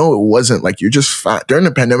 no, it wasn't. Like, you're just fat. During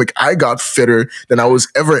the pandemic, I got fitter than I was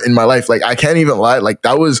ever in my life. Like, I can't even lie. Like,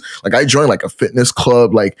 that was like, I joined like a fitness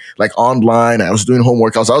club, like online. I was doing home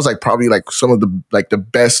workouts. I was like probably like some of the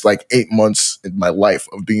best like 8 months in my life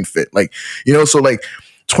of being fit. Like, so like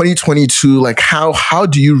 2022, like how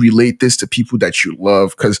do you relate this to people that you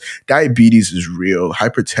love? Because diabetes is real.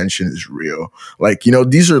 Hypertension is real. Like,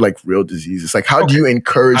 these are like real diseases. Like, how do you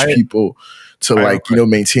encourage people to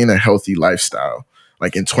maintain a healthy lifestyle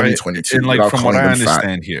like in 2022? And like from what I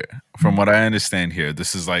understand here,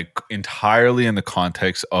 this is like entirely in the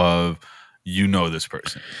context of this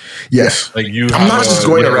person. Yes, like I'm not just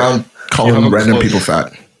going around calling random people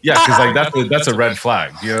fat. Yeah, because like that's a red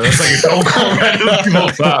flag. That's like don't call random people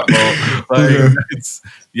fat, bro. Like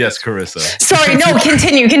yes, Carissa. Sorry, no,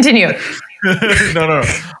 continue. No.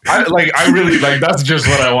 I really like. That's just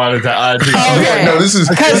what I wanted to add. Okay. No, this is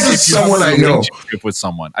someone I know. With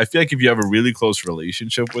someone, I feel like if you have a really close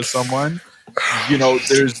relationship with someone,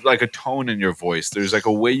 there's like a tone in your voice. There's like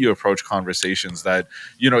a way you approach conversations that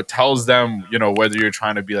tells them whether you're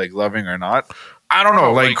trying to be like loving or not. I don't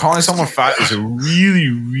know. Like calling someone fat is a really,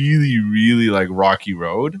 really, really like rocky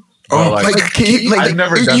road. Oh, I've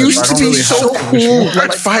never done it. Used to be so cool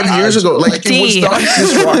like 5 years ago. Like it was not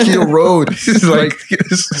this rocky road. Like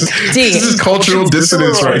this is cultural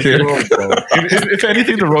dissonance right here. If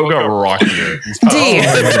anything, the road got rockier.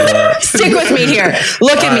 Stick with me here.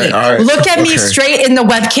 Look at me. Right. Look at me straight in the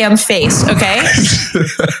webcam face. Okay.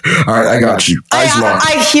 All right, I got you.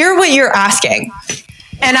 I hear what you're asking.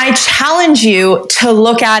 And I challenge you to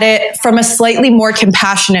look at it from a slightly more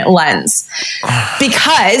compassionate lens,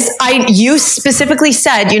 because you specifically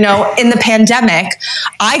said, in the pandemic,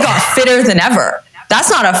 I got fitter than ever.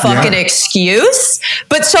 That's not a fucking excuse.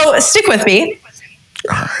 But so stick with me.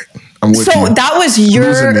 All right. I'm with you. That was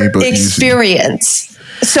your experience.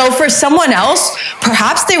 So for someone else,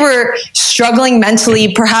 perhaps they were struggling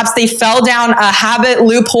mentally. Perhaps they fell down a habit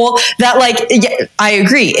loophole that, like, I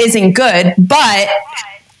agree, isn't good, but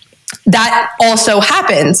that also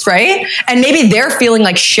happens, right? And maybe they're feeling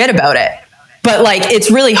like shit about it. But like, it's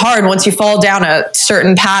really hard once you fall down a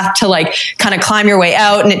certain path to like kind of climb your way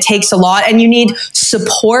out, and it takes a lot, and you need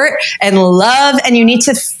support and love, and you need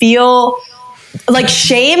to feel like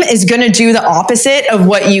shame is going to do the opposite of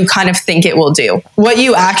what you kind of think it will do. What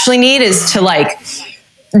you actually need is to like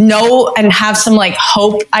know and have some like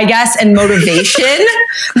hope, I guess, and motivation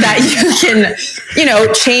that you can,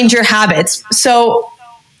 change your habits. So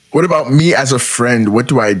what about me as a friend? What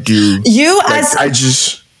do I do? I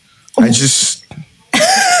just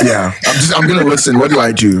yeah, I'm going to listen. What do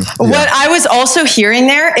I do? Yeah. What I was also hearing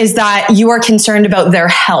there is that you are concerned about their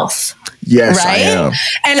health. Yes, right? I am.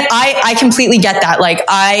 And I completely get that. Like,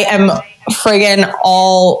 I am friggin'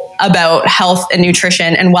 all about health and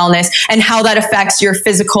nutrition and wellness, and how that affects your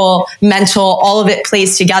physical, mental, all of it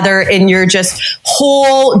plays together in your just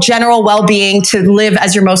whole general well-being to live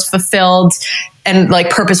as your most fulfilled and like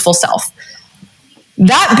purposeful self.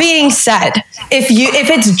 That being said, if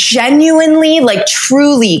it's genuinely, like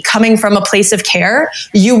truly coming from a place of care,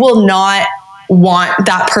 you will not want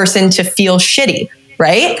that person to feel shitty.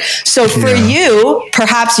 Right? So for you,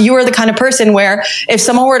 perhaps you are the kind of person where if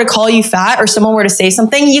someone were to call you fat or someone were to say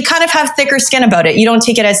something, you kind of have thicker skin about it. You don't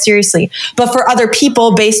take it as seriously. But for other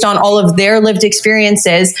people, based on all of their lived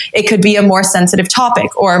experiences, it could be a more sensitive topic,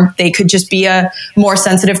 or they could just be a more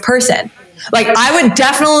sensitive person. Like, I would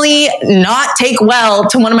definitely not take well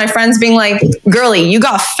to one of my friends being like, girly, you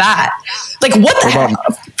got fat. Like, what the hell?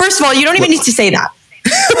 First of all, you don't even need to say that.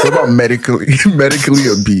 What about medically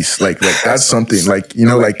obese? Like that's something like,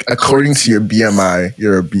 like according to your BMI,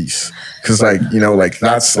 you're obese. Because like, you know, like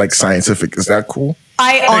that's like scientific. Is that cool?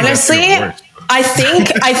 I honestly, I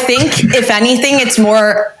think if anything, it's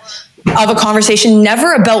more of a conversation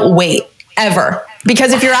never about weight ever.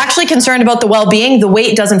 Because if you're actually concerned about the well-being, the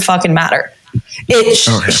weight doesn't fucking matter. It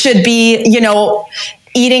should be, you know,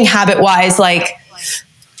 eating habit wise. Like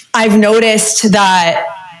I've noticed that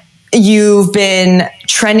you've been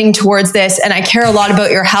trending towards this and I care a lot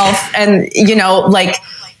about your health and, you know, like,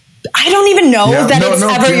 I don't even know it's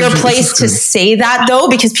ever your place to say that though,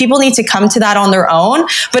 because people need to come to that on their own.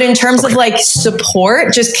 But in terms of like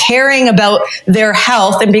support, just caring about their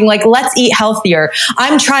health and being like, let's eat healthier.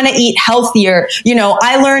 I'm trying to eat healthier. You know,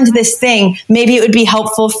 I learned this thing. Maybe it would be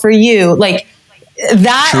helpful for you. Like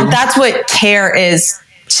that's what care is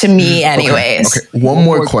to me anyways. Okay. One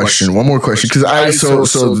more question. Because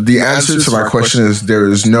so the answer to my question is there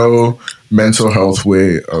is no mental health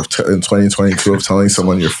way of in 2022 of telling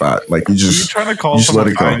someone you're fat. Like you're trying to call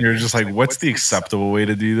someone fat and you're just like, what's the acceptable way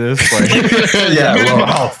to do this? Like, but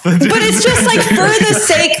it's just like for the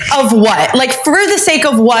sake of what? Like for the sake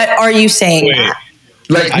of what are you saying that?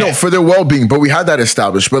 Like, for their well-being, but we had that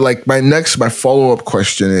established. But like my follow-up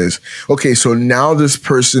question is, okay, so now this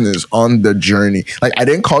person is on the journey. Like I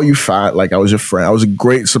didn't call you fat. Like I was your friend. I was a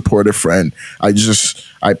great supportive friend. I was just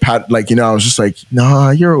like, nah,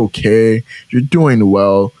 you're okay. You're doing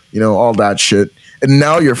well, you know, all that shit. And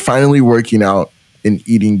now you're finally working out and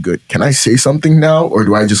eating good. Can I say something now or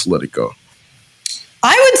do I just let it go?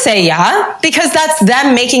 I would say yeah, because that's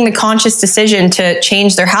them making the conscious decision to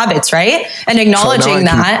change their habits, right? And acknowledging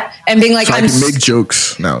that and being like, so I can make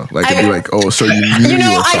jokes now. Like I'd be like, oh, so you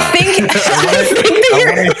know,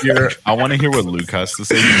 I want to hear what Luke has to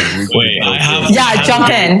say. Wait, jump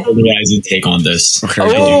in. Polarizing take on this. Okay.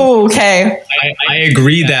 Oh, okay. I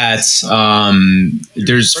agree that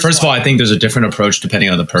there's first of all, I think there's a different approach depending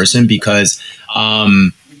on the person because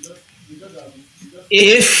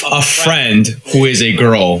if a friend who is a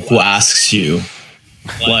girl who asks you,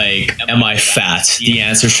 like, am I fat? The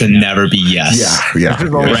answer should never be yes. Yeah.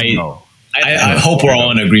 Right? I hope we're all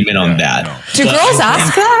in agreement on that. Do girls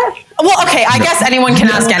ask that? Well, okay, I guess anyone can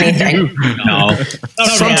ask anything. No.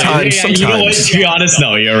 Sometimes. You know what? To be honest,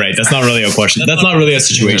 no, you're right. That's not really a question. That's not really a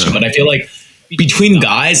situation. But I feel like between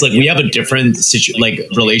guys, like, we have a different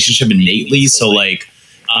relationship innately. So, like,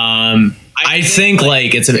 I think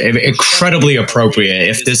like it's incredibly appropriate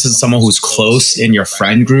if this is someone who's close in your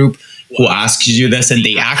friend group who asks you this and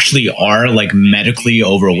they actually are like medically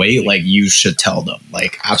overweight, like you should tell them,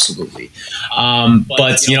 like absolutely.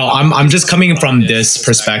 But you know, I'm just coming from this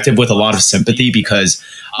perspective with a lot of sympathy because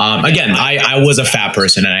again, I was a fat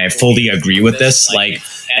person and I fully agree with this. Like,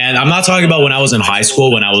 and I'm not talking about when I was in high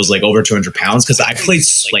school, when I was like over 200 pounds, because I played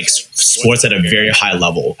like sports at a very high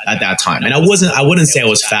level at that time. And I wouldn't say I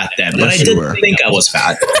was fat then, but I did think I was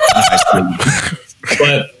fat in high school.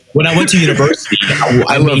 But when I went to university,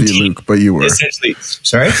 I love you, Luke, but you were. Essentially,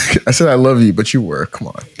 sorry? I said I love you, but you were. Come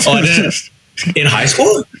on. Oh, in high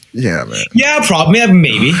school? Yeah, man. Yeah, probably.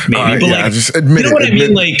 Maybe. But like, just admit you know what I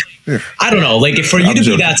mean? Like, I don't know. Like, for you to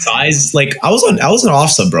be that size, like, I was an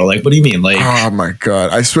off-sub, bro. Like, what do you mean? Like, oh my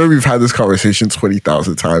god, I swear we've had this conversation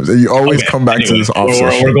 20,000 times, and you always come back to this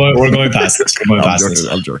off-sub. We're going past this.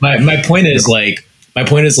 I'm joking. My point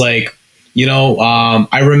is like, you know,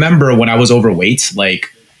 I remember when I was overweight, like,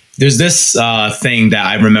 there's this thing that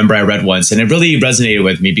I remember I read once, and it really resonated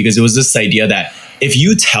with me because it was this idea that if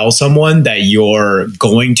you tell someone that you're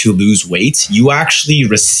going to lose weight, you actually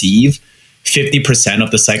receive 50%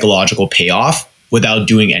 of the psychological payoff without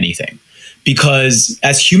doing anything. Because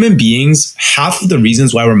as human beings, half of the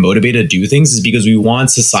reasons why we're motivated to do things is because we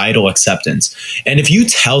want societal acceptance. And if you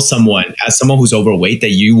tell someone, as someone who's overweight,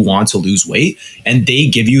 that you want to lose weight, and they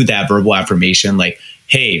give you that verbal affirmation, like,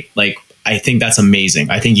 hey, like, I think that's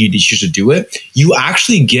amazing, I think you should do it, you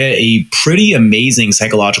actually get a pretty amazing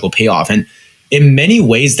psychological payoff. And in many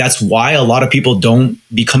ways, that's why a lot of people don't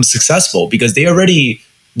become successful, because they already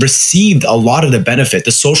received a lot of the benefit,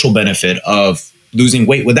 the social benefit of losing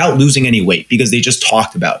weight without losing any weight, because they just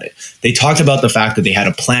talked about it. They talked about the fact that they had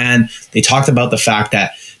a plan. They talked about the fact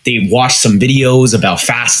that they watched some videos about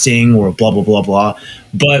fasting or blah, blah, blah, blah.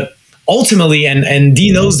 But ultimately, and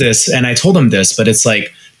Dee knows this, and I told him this, but it's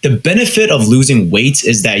like, the benefit of losing weight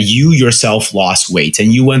is that you yourself lost weight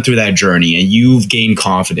and you went through that journey and you've gained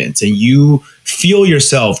confidence and you feel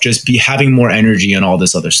yourself just be having more energy and all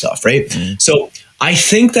this other stuff, right? Mm-hmm. So I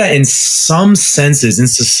think that in some senses in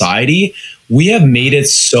society, we have made it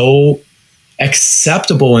so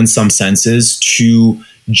acceptable in some senses to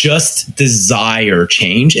just desire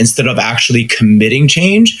change instead of actually committing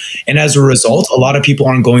change. And as a result, a lot of people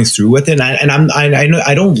aren't going through with it. I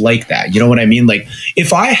don't like that. You know what I mean? Like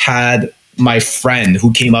if I had my friend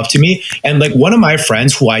who came up to me, and like one of my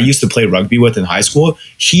friends who I used to play rugby with in high school,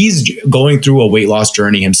 he's going through a weight loss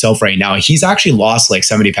journey himself right now. He's actually lost like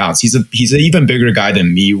 70 pounds. He's an even bigger guy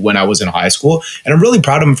than me when I was in high school. And I'm really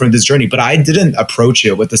proud of him for this journey, but I didn't approach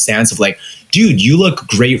it with the stance of like, dude, you look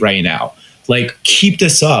great right now. Like, keep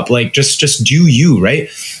this up. Like, just do you, right?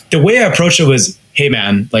 The way I approached it was, hey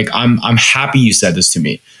man, like I'm happy you said this to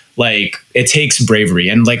me. Like, it takes bravery.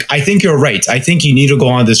 And like, I think you're right. I think you need to go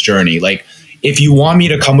on this journey. Like, if you want me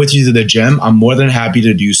to come with you to the gym, I'm more than happy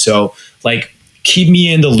to do so. Like, keep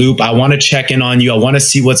me in the loop. I want to check in on you. I want to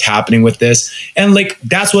see what's happening with this. And like,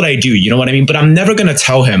 that's what I do. You know what I mean? But I'm never going to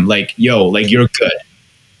tell him like, yo, like you're good.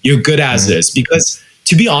 You're good as this. Because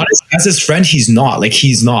to be honest, as his friend, he's not.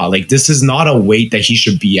 Like, this is not a weight that he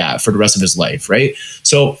should be at for the rest of his life, right?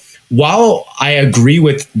 So while I agree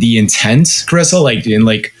with the intent, Carissa,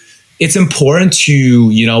 like it's important to,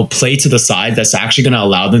 you know, play to the side that's actually going to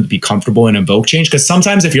allow them to be comfortable and invoke change. Because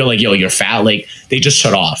sometimes if you're like, yo, you're fat, like they just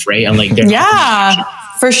shut off, right? And like, yeah,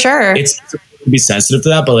 for sure. It's to be sensitive to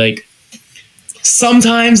that, but like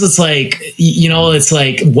sometimes it's like, you know, it's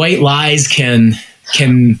like white lies can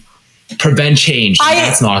prevent change.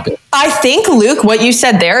 That's not good. I think, Luke, what you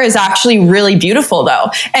said there is actually really beautiful though.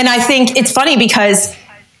 And I think it's funny because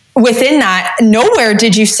within that, nowhere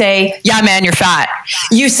did you say, yeah, man, you're fat.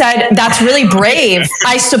 You said, that's really brave.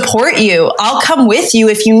 I support you. I'll come with you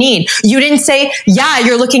if you need. You didn't say, yeah,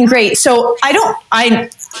 you're looking great. So I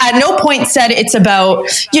at no point said it's about,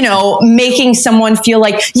 you know, making someone feel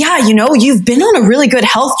like, yeah, you know, you've been on a really good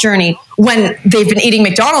health journey when they've been eating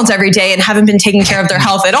McDonald's every day and haven't been taking care of their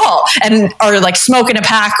health at all and are like smoking a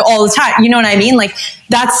pack all the time. You know what I mean? Like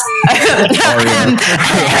that's,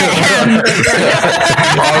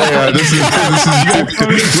 this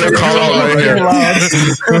is your call out right here. I'll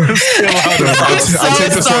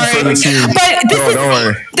take this one for the team. But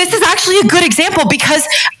this is actually a good example because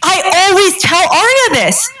I always tell Arya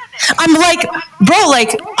this. I'm like, bro,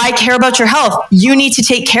 like, I care about your health. You need to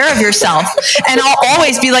take care of yourself. And I'll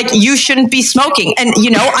always be like, you shouldn't be smoking. And,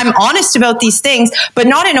 you know, I'm honest about these things, but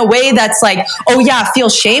not in a way that's like, oh yeah, feel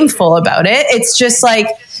shameful about it. It's just like,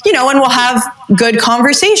 you know, and we'll have good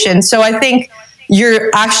conversations. So I think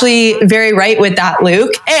you're actually very right with that,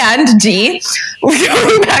 Luke. And D,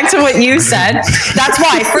 going back to what you said, that's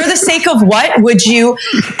why, for the sake of what would you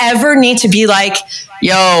ever need to be like,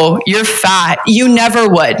 yo, you're fat? You never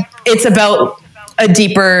would. It's about a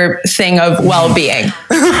deeper thing of well-being.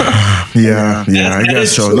 Yeah, I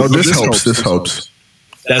guess so. No, this helps.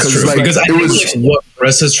 That's true. Like, because I think what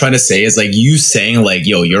Carissa's trying to say is like you saying like,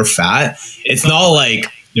 yo, you're fat. It's not like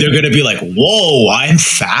they're going to be like, whoa, I'm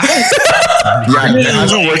fat. Yeah, I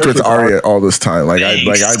haven't worked with Arya all this time. Like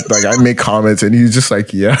I make comments and he's just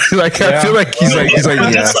like, yeah. Like yeah. I feel like he's like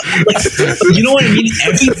yeah. You know what I mean?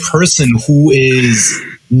 Every person who is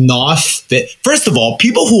not fit, first of all,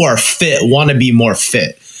 people who are fit want to be more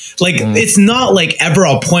fit. Like it's not like ever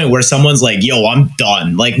a point where someone's like, yo, I'm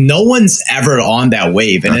done. Like no one's ever on that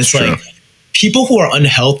wave. And it's true. Like people who are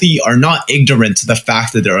unhealthy are not ignorant to the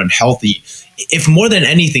fact that they're unhealthy. If more than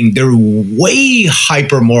anything, they're way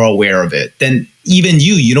hyper more aware of it than even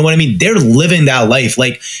you know what I mean? They're living that life.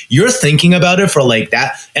 Like you're thinking about it for like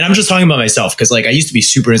that. And I'm just talking about myself. Cause like I used to be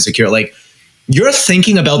super insecure. Like you're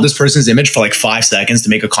thinking about this person's image for like 5 seconds to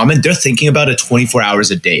make a comment. They're thinking about it 24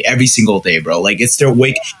 hours a day, every single day, bro. Like it's their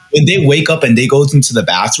when they wake up and they go into the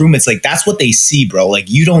bathroom, it's like, that's what they see, bro.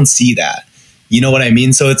 Like you don't see that. You know what I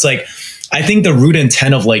mean? So it's like, I think the root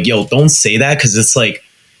intent of like, yo, don't say that. Cause it's like,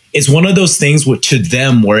 it's one of those things to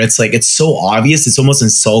them where it's like, it's so obvious. It's almost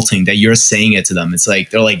insulting that you're saying it to them. It's like,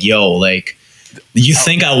 they're like, yo, like, you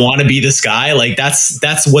think I want to be this guy? Like,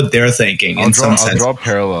 that's what they're thinking. I'll draw a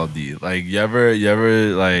parallel, D. Like, you ever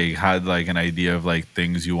like had like an idea of like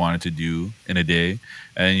things you wanted to do in a day,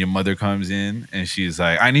 and your mother comes in and she's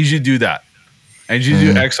like, I need you to do that. I need you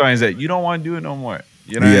to do X, Y, and Z. You don't want to do it no more.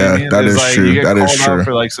 You know what I mean? That is like, true. You get that called is true. out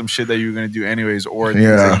for like some shit that you were going to do anyways, or things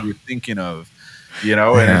that you were thinking of. You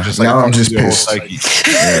know, and it just like now I'm just pissed.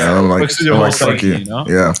 Yeah, I'm like fuck you. You know?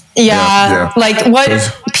 Yeah. Like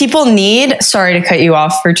what people need. Sorry to cut you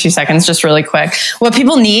off for 2 seconds, just really quick. What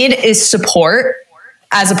people need is support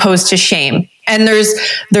as opposed to shame. And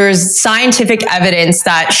there's scientific evidence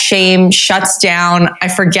that shame shuts down, I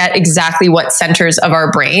forget exactly what centers of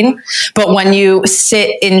our brain, but when you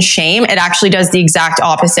sit in shame, it actually does the exact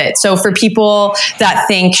opposite. So for people that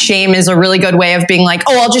think shame is a really good way of being like,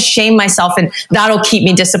 oh, I'll just shame myself and that'll keep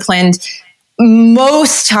me disciplined.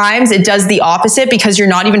 most times it does the opposite because you're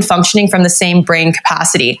not even functioning from the same brain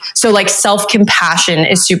capacity. So like self-compassion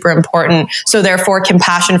is super important. So therefore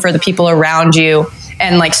compassion for the people around you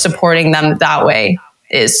and like supporting them that way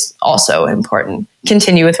is also important.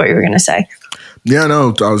 Continue with what you were going to say. Yeah,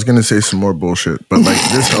 no, I was going to say some more bullshit, but like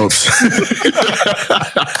this helps.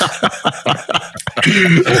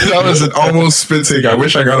 That was an almost spit take. I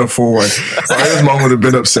wish I got a full one. His mom would have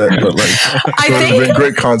been upset, but like, it would have been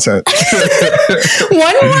great content.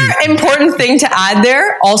 One more important thing to add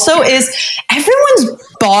there also is everyone's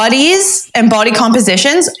bodies and body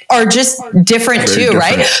compositions are just different Very too,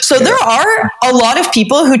 different. right? So there are a lot of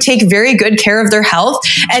people who take very good care of their health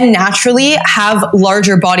and naturally have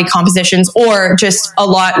larger body compositions or just a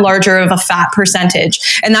lot larger of a fat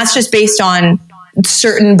percentage. And that's just based on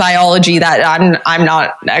certain biology that I'm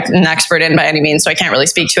not an expert in by any means, so I can't really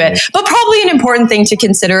speak to it, but probably an important thing to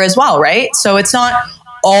consider as well, right? So it's not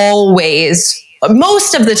always,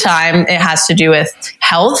 most of the time it has to do with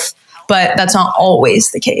health, but that's not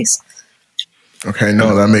always the case. Okay,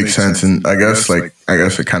 no, that makes sense. And I guess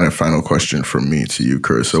a kind of final question from me to you,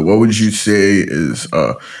 Kurt. So what would you say is,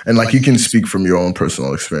 and like you can speak from your own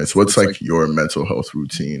personal experience, what's like your mental health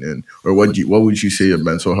routine or what would you say your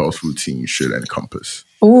mental health routine should encompass?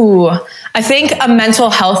 Ooh, I think a mental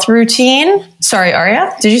health routine. Sorry,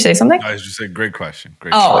 Arya, did you say something? I was just saying, great question.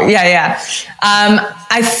 Yeah.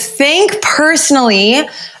 I think personally,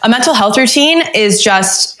 a mental health routine is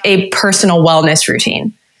just a personal wellness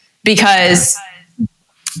routine because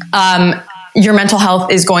your mental health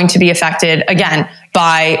is going to be affected again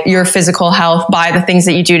by your physical health, by the things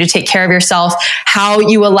that you do to take care of yourself, how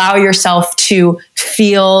you allow yourself to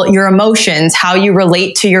feel your emotions, how you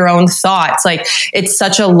relate to your own thoughts. Like it's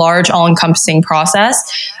such a large, all-encompassing process.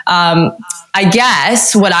 I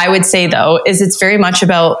guess what I would say though, is it's very much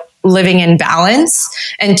about living in balance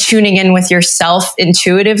and tuning in with yourself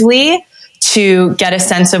intuitively to get a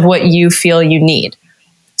sense of what you feel you need.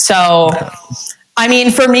 So, I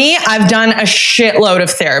mean, for me, I've done a shitload of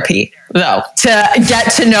therapy, though, to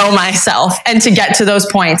get to know myself and to get to those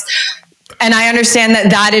points. And I understand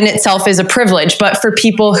that in itself is a privilege. But for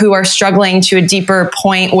people who are struggling to a deeper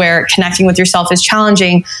point where connecting with yourself is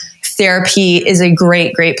challenging, therapy is a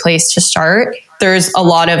great, great place to start. There's a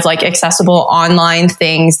lot of like accessible online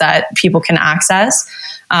things that people can access.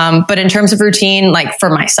 But in terms of routine, like for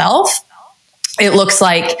myself, it looks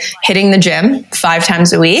like hitting the gym 5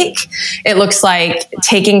 times a week. It looks like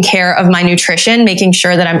taking care of my nutrition, making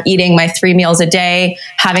sure that I'm eating my 3 meals a day,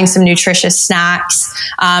 having some nutritious snacks.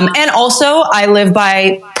 And also I live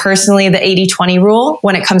by personally the 80-20 rule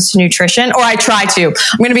when it comes to nutrition, or I try to.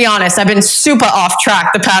 I'm going to be honest. I've been super off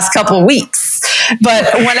track the past couple of weeks,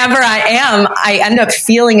 but whenever I am, I end up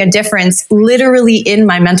feeling a difference literally in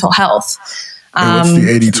my mental health. What's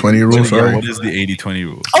the 80-20 rule? Sorry. What is the 80-20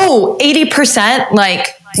 rule? 80% like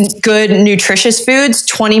good nutritious foods,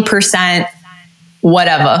 20%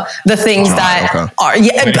 whatever. The things that are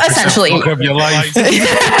essentially. Fuck up your life.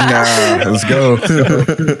 Nah, let's go.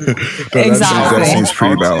 Exactly. That seems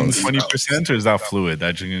pretty balanced. 20%, or is that fluid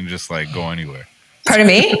that you can just like go anywhere? Pardon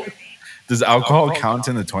me? Does alcohol count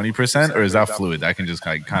in the 20%, or is that fluid that can just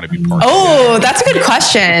kind of be part? Oh, that's a good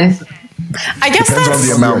question. I guess Depends on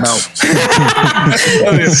the amount.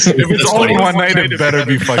 If it's only one night, it better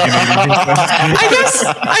be fucking 80%.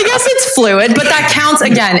 I guess it's fluid, but that counts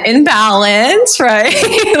again in balance, right?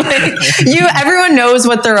 Everyone knows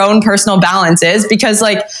what their own personal balance is because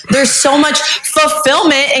like there's so much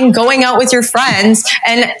fulfillment in going out with your friends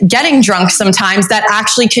and getting drunk sometimes that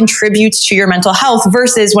actually contributes to your mental health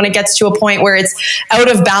versus when it gets to a point where it's out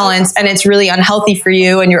of balance and it's really unhealthy for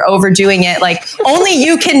you and you're overdoing it. Like only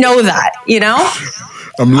you can know that. You know,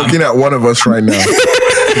 I'm looking at one of us right now.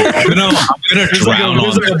 I'm gonna drown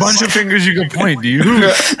on There's a bunch of fingers you can point. Do you?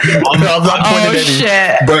 I'm not pointing any,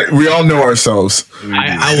 shit. but we all know ourselves.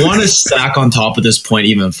 I want to stack on top of this point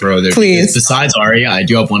even further. Please. Besides Arya, I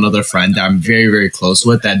do have one other friend that I'm very, very close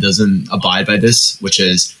with that doesn't abide by this, which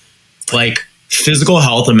is like physical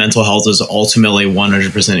health and mental health is ultimately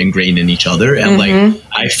 100% ingrained in each other. And like,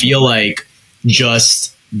 I feel like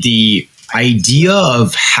just the idea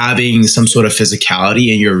of having some sort of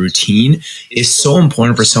physicality in your routine is so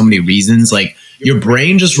important for so many reasons. Like your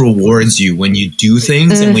brain just rewards you when you do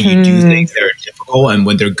things and when you do things that are difficult and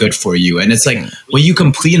when they're good for you. And it's like when you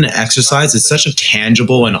complete an exercise, it's such a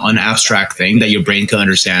tangible and unabstract thing that your brain can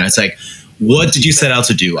understand. It's like what did you set out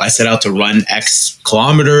to do? I set out to run X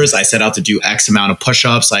kilometers. I set out to do X amount of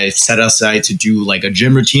push-ups. I set aside to do like a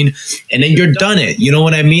gym routine, and then you're done it. You know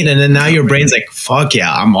what I mean? And then now your brain's like, fuck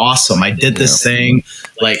yeah, I'm awesome. I did this thing.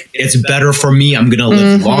 Like, it's better for me. I'm going to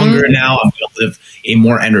live longer now. I'm going to live a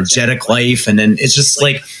more energetic life. And then it's just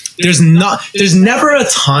like, there's never a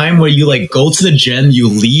time where you like go to the gym, you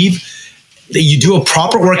leave, you do a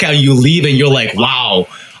proper workout, you leave, and you're like, wow,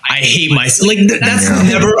 I hate myself. Like, that's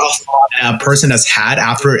never a thought that a person has had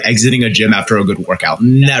after exiting a gym after a good workout.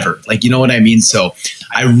 Never. Like, you know what I mean? So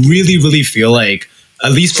I really, really feel like,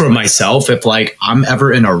 at least for myself, if like I'm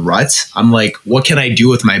ever in a rut, I'm like, what can I do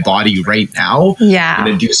with my body right now? Yeah. I'm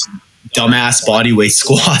gonna do some dumbass body weight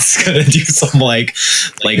squats, gonna do some like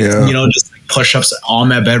just push-ups on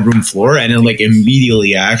my bedroom floor, and then like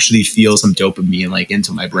immediately I actually feel some dopamine like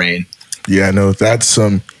into my brain. Yeah, no, that's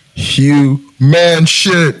some human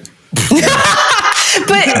shit.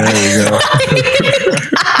 But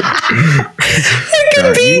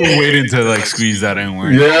you were waiting to like squeeze that in,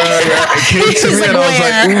 weren't you? Yeah. It came to me and I was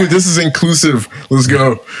like, ooh, this is inclusive. Let's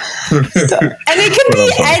go. And it could be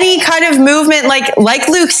any kind of movement, like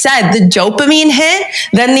Luke said, the dopamine hit,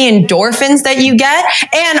 then the endorphins that you get,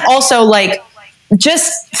 and also like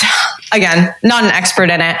just, again, not an expert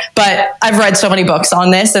in it, but I've read so many books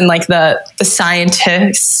on this, and like the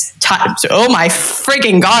scientists, oh my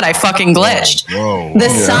freaking God, I fucking glitched.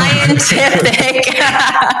 Scientific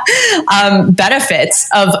benefits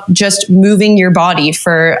of just moving your body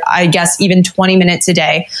for, I guess, even 20 minutes a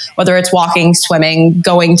day, whether it's walking, swimming,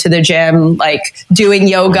 going to the gym, like doing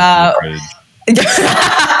yoga.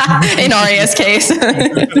 In Aria's case.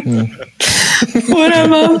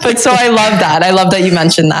 Whatever. But so I love that. I love that you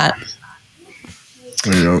mentioned that.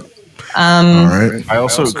 All right. I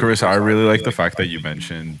also, Carissa, I really like the fact that you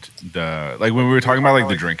mentioned like when we were talking about like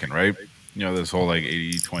the drinking, right? You know, this whole like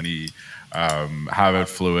 80-20 habit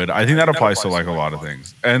fluid. I think that applies to like a lot of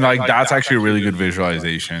things. And like that's actually a really good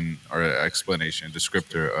visualization or explanation,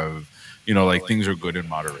 descriptor of, you know, like things are good in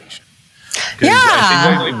moderation. Yeah. I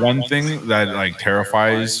think like one thing that like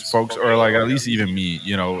terrifies folks, or like at least even me,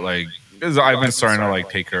 you know, like because I've been starting to like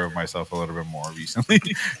take care of myself a little bit more recently,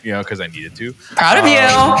 you know, because I needed to. Proud of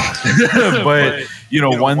you. But you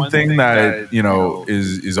know, one thing that you know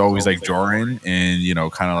is always like jarring and you know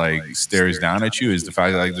kind of like stares down at you is the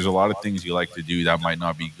fact that like there's a lot of things you like to do that might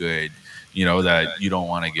not be good, you know, that you don't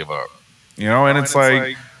want to give up, you know, and it's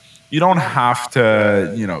like you don't have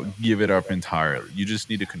to, you know, give it up entirely. You just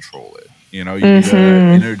need to control it. You know, you need to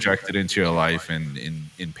interject it into your life in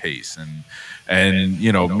pace and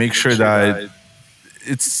you know make sure that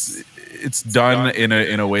it's done in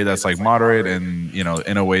a way that's like moderate and you know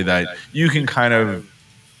in a way that you can kind of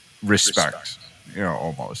respect, you know,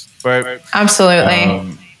 almost. But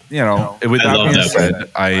absolutely. You know, with that being said,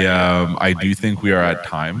 I do think we are at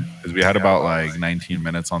time because we had about like 19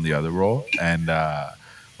 minutes on the other roll and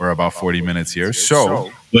we're about 40 minutes here. So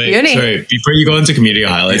wait, sorry, before you go into community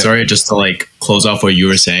highlights, sorry, just to like close off what you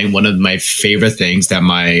were saying, one of my favorite things that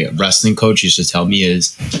my wrestling coach used to tell me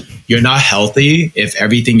is you're not healthy if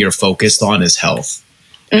everything you're focused on is health.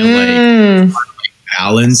 And like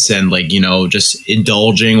balance and like, you know, just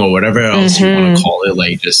indulging or whatever else you want to call it,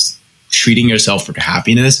 like just treating yourself for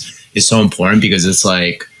happiness is so important because it's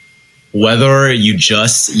like, whether you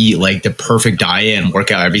just eat like the perfect diet and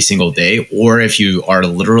work out every single day, or if you are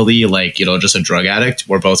literally like, you know, just a drug addict,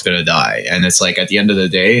 we're both going to die. And it's like, at the end of the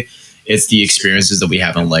day, it's the experiences that we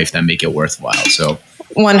have in life that make it worthwhile. So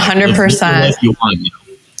 100%.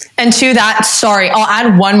 And to that, sorry, I'll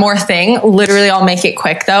add one more thing. Literally, I'll make it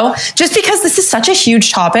quick though, just because this is such a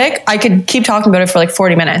huge topic. I could keep talking about it for like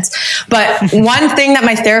 40 minutes. But one thing that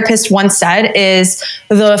my therapist once said is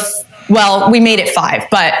well, we made it 5,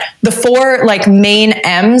 but the 4 like main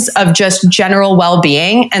M's of just general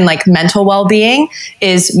well-being and like mental well-being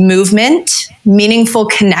is movement, meaningful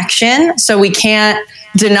connection. So we can't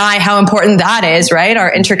deny how important that is, right?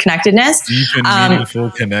 Our interconnectedness. Deep and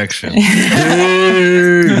meaningful connection.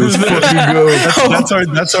 Hey, let's fucking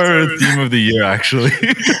go. That's our theme of the year, actually.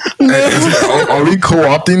 Are we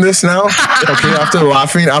co-opting this now? Okay, after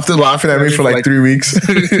laughing at me for like 3 weeks.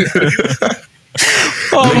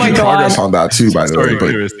 Oh my God. Progress on that too, by the way.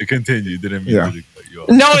 Curious to continue. Didn't mean to cut you off.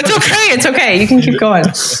 No, it's okay. It's okay. You can keep going.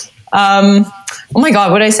 Oh my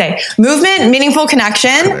God, what did I say? Movement, meaningful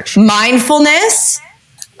connection, mindfulness,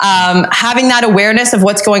 having that awareness of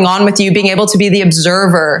what's going on with you, being able to be the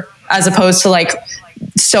observer as opposed to like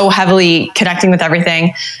so heavily connecting with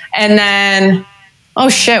everything. And then, oh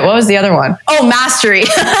shit, what was the other one? Oh, mastery.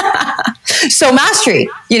 So mastery,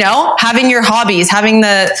 having your hobbies, having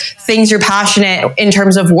the things you're passionate in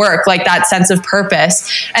terms of work, like that sense of purpose.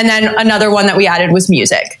 And then another one that we added was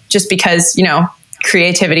music, just because,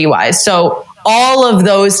 creativity wise. So all of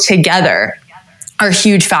those together are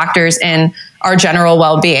huge factors in our general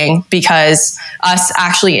well-being, because us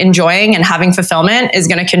actually enjoying and having fulfillment is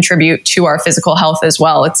going to contribute to our physical health as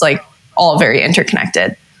well. It's like all very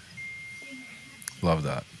interconnected. Love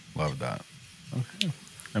that. Okay.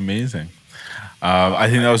 Amazing. I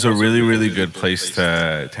think that was a really, really good place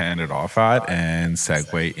to end it off at and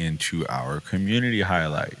segue into our community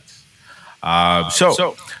highlights.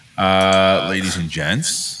 Ladies and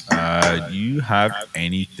gents, do you have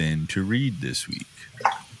anything to read this week?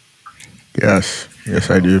 Yes,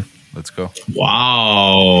 I do. Let's go.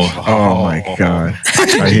 Wow. Oh my God.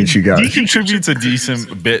 I hate you guys. He contributes a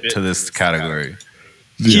decent bit to this category.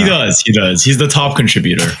 Yeah. He does. He's the top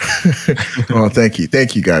contributor. Oh, thank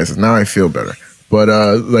you guys. Now I feel better. But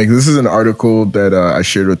this is an article that I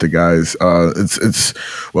shared with the guys. It's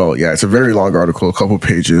a very long article, a couple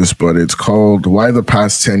pages, but it's called "Why the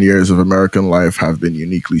Past 10 Years of American Life Have Been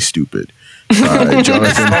Uniquely Stupid."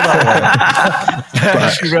 Jonathan.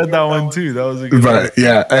 She read that one too. That was a good one.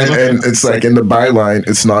 Yeah, and it's like in the byline,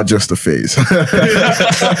 it's not just a phase.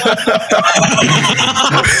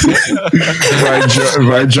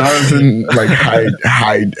 by Jonathan, like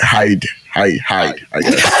hide. I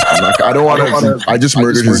guess I don't want to. I just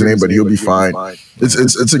murdered his name, but he'll be fine.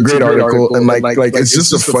 It's a great article, and like it's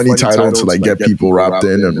just a funny title to like get people wrapped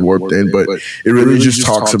in and warped in, but it really just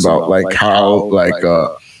talks about like how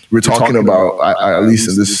we're talking about, at least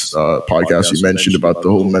in this podcast, you mentioned about the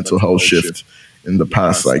whole mental health shift in the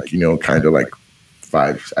past, kind of like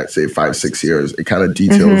 5-6 years. It kind of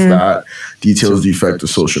details details the effect of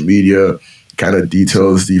social media, kind of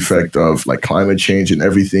details the effect of like climate change and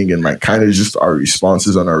everything, and like kind of just our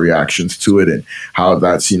responses and our reactions to it, and how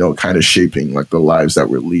that's, kind of shaping like the lives that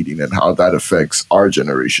we're leading, and how that affects our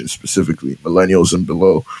generation, specifically millennials and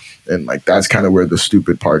below. And like that's kind of where the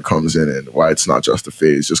stupid part comes in, and why it's not just a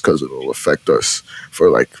phase, just because it'll affect us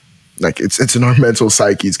for like it's in our mental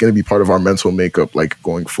psyche. It's going to be part of our mental makeup, like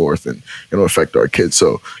going forth, and affect our kids.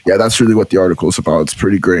 So yeah, that's really what the article is about. It's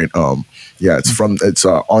pretty great. It's on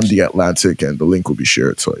The Atlantic, and the link will be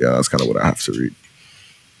shared. So yeah, that's kind of what I have to read.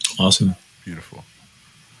 Awesome, beautiful.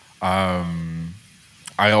 I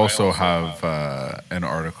also have an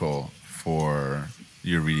article for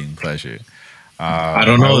your reading pleasure. I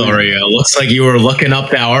don't know, Aria. It looks like you were looking up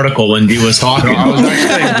that article when Dee was talking.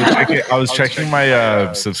 I was checking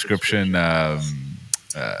my subscription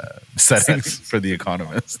settings for The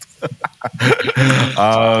Economist.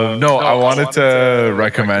 I wanted to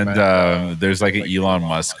recommend. There's like an Elon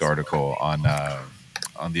Musk article on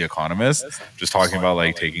The Economist, just talking about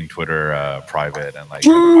like taking Twitter private and like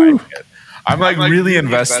buying it. I'm like really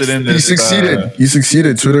invested in this. You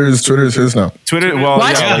succeeded. Twitter is his now. Twitter. Well,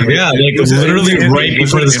 what? Literally right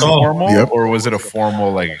before this call. Yep. Or was it a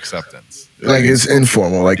formal like acceptance? Like it's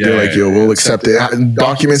informal. Like they're like, yo, we'll accept it.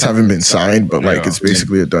 Documents haven't been signed, but like it's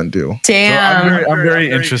basically a done deal. Damn. So I'm very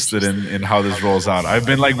interested in how this rolls out. I've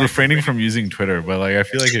been like refraining from using Twitter, but like I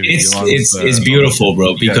feel like it's beautiful,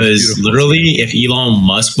 bro. Because literally, if Elon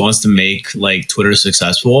Musk wants to make like Twitter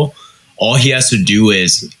successful, all he has to do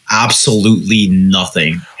is absolutely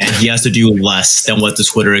nothing, and he has to do less than what the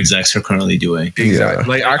Twitter execs are currently doing. Exactly. Yeah.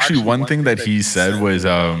 Like actually, one thing that he said was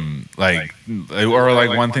one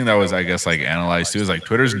thing that was, I guess, like analyzed too, is like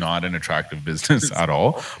Twitter's not an attractive business at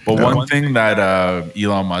all. But one thing that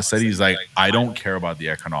Elon Musk said, he's like, I don't care about the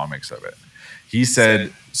economics of it. He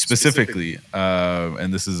said specifically,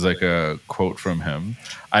 and this is like a quote from him,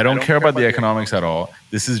 I don't care about the economics at all.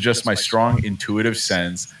 This is just my strong intuitive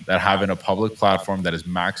sense that having a public platform that is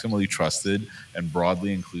maximally trusted and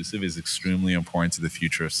broadly inclusive is extremely important to the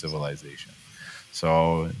future of civilization.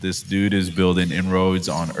 So this dude is building inroads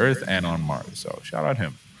on Earth and on Mars. So shout out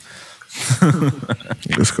him.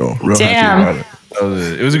 Let's go. Real Damn. Happy about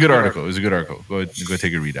it. It was a good article. Go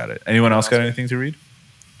take a read at it. Anyone else got anything to read?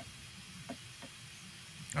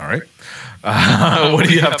 All right. What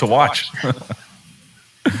do you have to watch?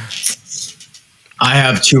 I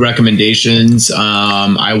have two recommendations.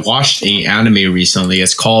 I watched an anime recently.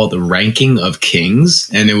 It's called The Ranking of Kings,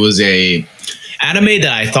 and it was a anime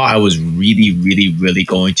that I thought I was really, really, really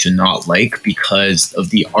going to not like because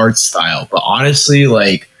of the art style. But honestly,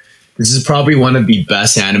 like, this is probably one of the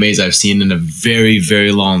best animes I've seen in a very,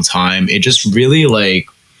 very long time. It just really, like,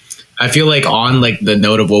 I feel like on like the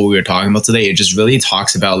note of what we were talking about today, it just really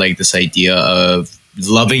talks about like this idea of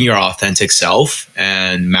loving your authentic self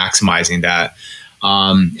and maximizing that.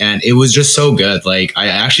 And it was just so good. Like I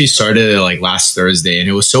actually started it like last Thursday, and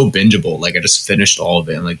it was so bingeable. Like I just finished all of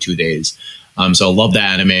it in like 2 days. So I love the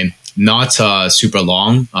anime. Not super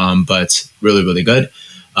long, but really, really good.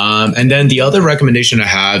 And then the other recommendation I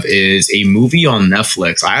have is a movie on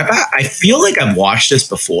Netflix. I feel like I've watched this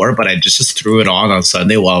before, but I just threw it on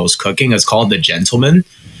Sunday while I was cooking. It's called The Gentleman.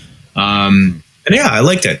 And yeah, I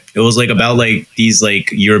liked it. It was like about like these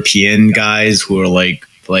like European guys who are like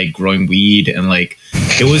growing weed, and like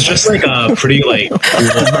it was just like a pretty like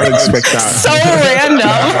so random.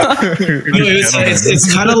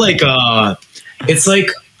 It's kind of like it's like,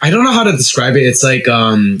 I don't know how to describe it. It's like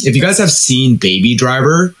if you guys have seen Baby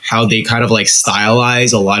Driver, how they kind of like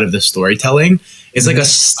stylize a lot of the storytelling. It's like a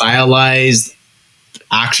stylized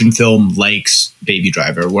action film like Baby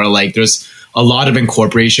Driver, where like there's a lot of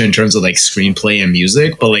incorporation in terms of like screenplay and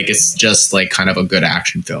music, but like it's just like kind of a good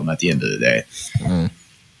action film at the end of the day.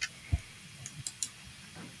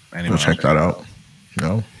 Anyone check that out?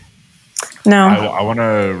 No. I want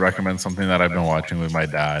to recommend something that I've been watching with my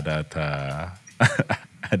dad at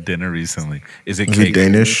dinner recently. Is it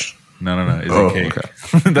Danish? No. Is it cake? Okay.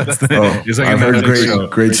 That's the. It's like I've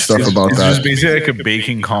heard great stuff about that. It's just basically like a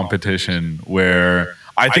baking competition where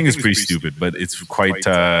I think it's pretty stupid, but it's quite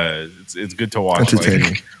it's good to watch.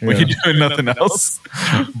 Entertaining when you're doing nothing else.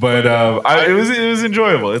 But it was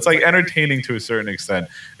enjoyable. It's like entertaining to a certain extent.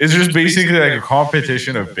 It's just basically like a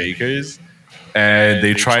competition of bakers, and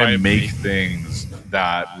they try and make things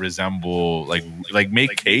that resemble like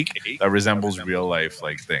make cake that resembles real life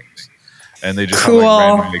like things. And they just have like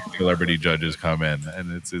random like celebrity judges come in,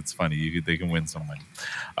 and it's funny. They can win some money.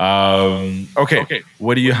 Okay.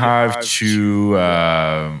 What do you have to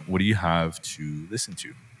listen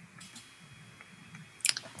to?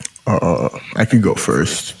 I could go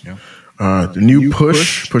first. Yeah. The new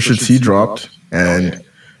Pusha T dropped, and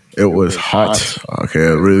it was hot. Okay,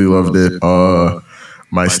 I really loved it.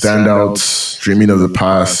 My standouts: "Dreaming of the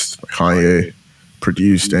Past" by Kanye,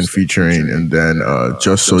 produced and featuring, and then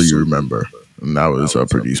 "Just So You Remember," and that was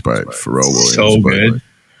produced by Pharrell Williams. So good.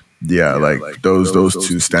 Yeah, like those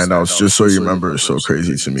two standouts. "Just So You Remember" is so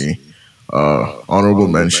crazy to me. Honorable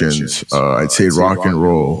mentions: I'd say "Rock and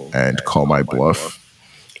Roll" and "Call My Bluff."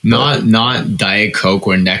 Not Diet Coke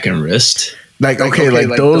or "Neck and Wrist." Like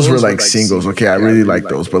those were like singles. Okay, I really like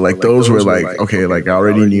those, but like those were like okay, like I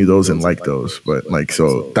already knew those and liked those, but like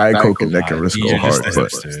so Diet Coke and Neck and Wrist go hard.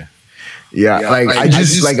 But yeah, like I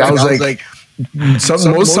just like I was like.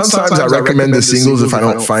 Sometimes I recommend the singles if I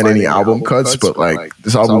don't find any album cuts, but like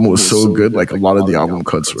this album was so good, like a lot of the album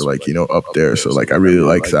cuts were like, up there. So like I really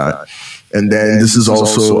like that. And then this is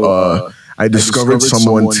also I discovered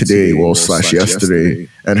someone today, / yesterday,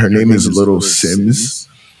 and her name is Little Sims.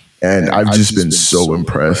 And I've just been so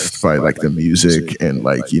impressed by like the music and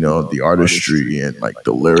like, the artistry and like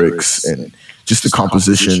the lyrics and just the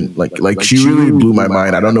composition. Like she really blew my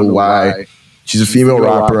mind. I don't know why. She's a female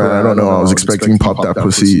rapper, and I don't know. I was expecting Pop That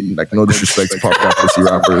Pussy. Like, no disrespect to Pop That Pussy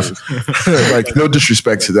rappers. Like, no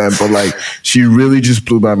disrespect to them. But, like, she really just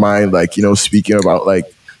blew my mind. Like, speaking about, like,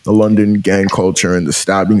 the London gang culture and the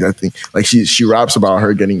stabbings. I think, like, she raps about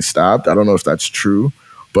her getting stabbed. I don't know if that's true.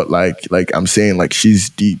 But, like I'm saying, like,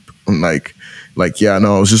 she's deep. And, like, yeah,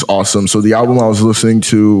 no, it was just awesome. So the album I was listening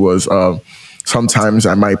to was Sometimes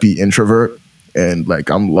I Might Be Introvert. And like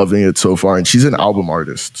I'm loving it so far, and she's an album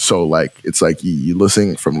artist, so like it's like you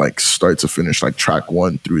listen from like start to finish, like track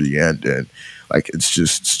 1 through the end, and like it's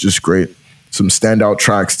just great. Some standout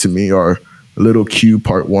tracks to me are Little Q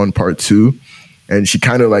Part 1, Part 2, and she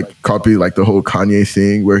kind of like copied like the whole Kanye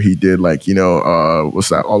thing where he did like what's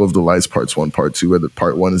that? All of the Lights Parts 1, Part 2, where the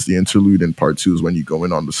Part 1 is the interlude and Part 2 is when you go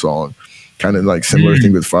in on the song. Kind of like similar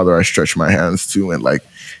thing with Father I Stretch My Hands too, and like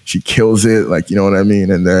she kills it, like you know what I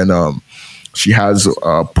mean, and then she has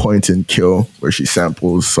Point and Kill where she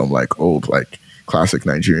samples some like old like classic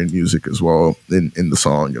Nigerian music as well in the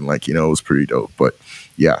song, and like it was pretty dope. But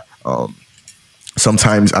yeah,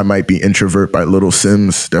 Sometimes I Might Be Introvert by Little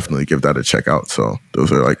Sims, definitely give that a check out. So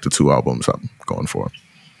those are like the 2 albums I'm going for.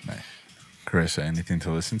 Nice. Carissa, anything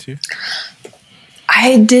to listen to?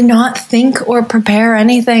 I did not think or prepare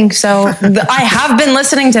anything. So I have been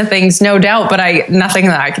listening to things, no doubt, but nothing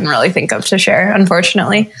that I can really think of to share,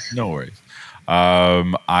 unfortunately. No worries.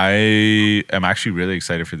 I am actually really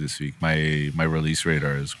excited for this week. My release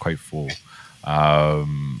radar is quite full.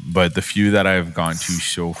 But the few that I've gone to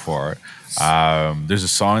so far, there's a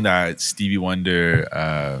song that Stevie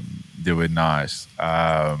Wonder did with Nas.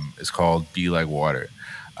 It's called Be Like Water.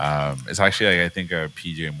 It's actually like I think a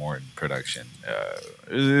PJ Morton production.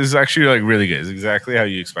 It's actually like really good. It's exactly how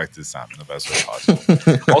you expect it to sound in the best way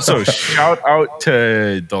possible. Also, shout out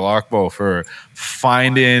to Delacbo for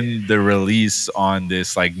finding the release on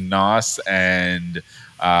this like Nas and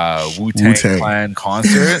Wu-Tang Clan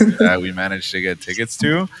concert that we managed to get tickets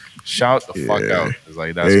to. Shout the fuck out. It's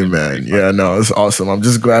like that's man. Yeah, no, it's awesome. I'm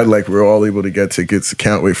just glad like we're all able to get tickets.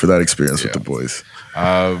 Can't wait for that experience with the boys.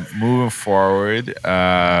 Moving forward,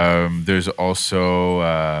 there's also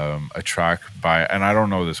a track by, and I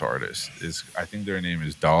don't know this artist. I think their name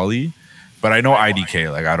is Dolly, but I know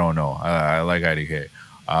IDK. Like I don't know. I like IDK.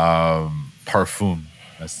 Parfum.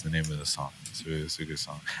 That's the name of the song. It's a good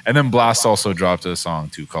song. And then Blast also dropped a song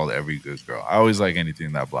too called Every Good Girl. I always like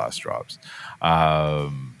anything that Blast drops.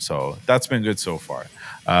 So that's been good so far.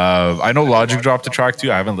 I know Logic dropped a track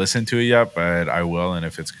too. I haven't listened to it yet, but I will. And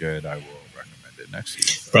if it's good, I will recommend it next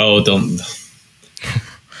week. Bro, don't.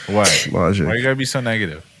 What? Logic. Why you gotta be so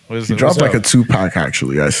negative? He dropped like a 2-pack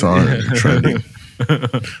actually. I saw it trending. I'm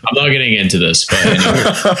not getting into this, but anyway.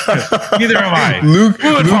 Neither am I. Luke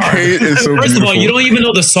Hate is so First beautiful. of all, you don't even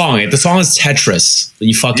know the song. The song is Tetris.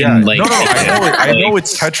 You fucking like. No, I know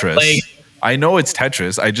it's Tetris. Like, I know it's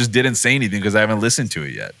Tetris. I just didn't say anything because I haven't listened to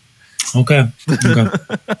it yet. Okay.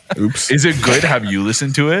 Oops. Is it good? Have you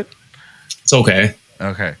listened to it? It's okay.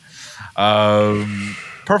 Okay.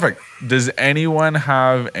 Perfect. Does anyone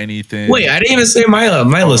have anything? Wait, I didn't even say my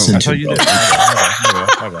listen I to. thought you did.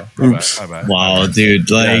 My bad. Wow, dude!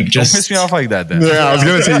 Like, just don't piss me off like that. Then. Yeah, I was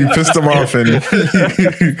gonna say you pissed him off, and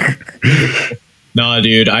no,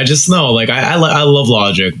 dude. I just know, like, I love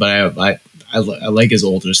Logic, but I like his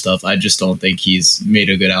older stuff. I just don't think he's made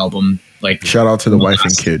a good album. Like, shout out to the wife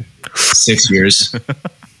and kid. 6 years,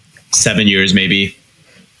 7 years, maybe.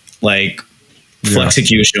 Like,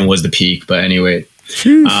 Flexecution was the peak, but anyway.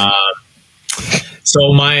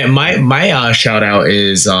 So my shout out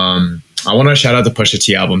is I want to shout out the Pusha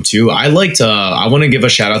T album too. I want to give a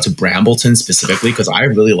shout out to Brambleton specifically because I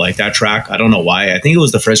really like that track. I don't know why. I think it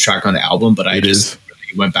was the first track on the album, but I just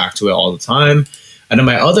really went back to it all the time. And then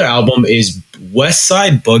my other album is West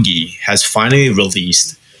Side Boogie has finally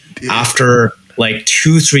released after like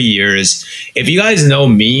 2-3 years. If you guys know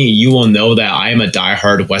me, you will know that I am a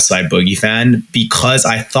diehard West Side Boogie fan because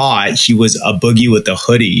I thought he was a boogie with a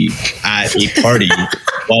hoodie at a party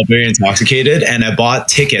while very intoxicated, and I bought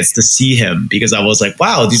tickets to see him because I was like,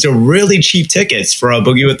 wow, these are really cheap tickets for a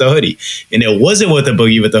boogie with a hoodie. And it wasn't with a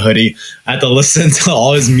boogie with a hoodie. I had to listen to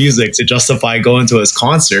all his music to justify going to his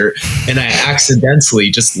concert, and I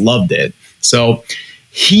accidentally just loved it. So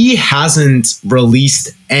he hasn't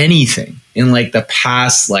released anything in like the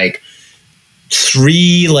past like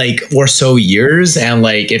 3 like or so years, and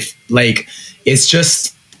like if like it's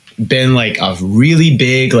just been like a really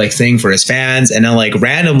big like thing for his fans. And then like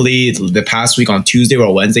randomly the past week on Tuesday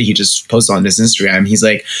or Wednesday he just posted on his Instagram, he's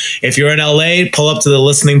like, if you're in LA, pull up to the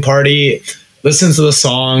listening party, listen to the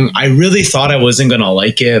song. I really thought I wasn't gonna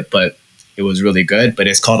like it, but it was really good. But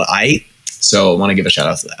it's called Aight, so I want to give a shout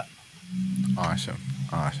out to that. Awesome.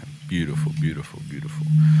 Beautiful.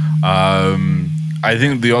 I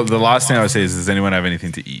think the last thing I would say is, does anyone have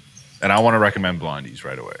anything to eat? And I want to recommend Blondies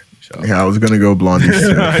right away. So. Yeah, I was gonna go Blondies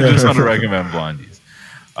too. I just want to recommend Blondies.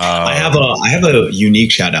 I have a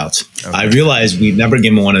unique shout out. Okay. I realized we've never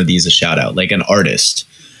given one of these a shout out, like an artist,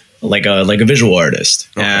 like a visual artist.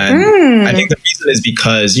 Okay. And I think the reason is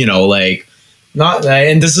because, you know, like, not,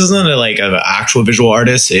 and this isn't like an actual visual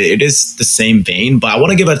artist. It is the same vein, but I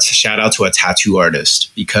want to give a shout out to a tattoo artist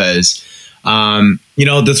because, you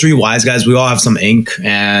know, the 3 wise guys, we all have some ink,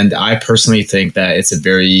 and I personally think that it's a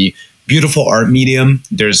very beautiful art medium.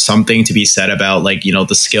 There's something to be said about, like, you know,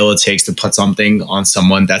 the skill it takes to put something on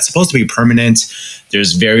someone that's supposed to be permanent.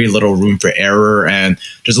 There's very little room for error, and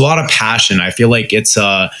there's a lot of passion. I feel like it's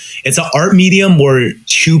an art medium where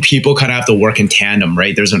 2 people kind of have to work in tandem,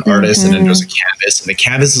 right? There's an artist and then there's a canvas, and the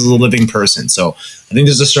canvas is a living person. So I think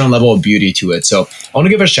there's a certain level of beauty to it. So I want to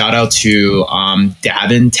give a shout out to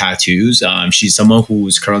Davin Tattoos. She's someone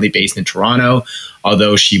who's currently based in Toronto,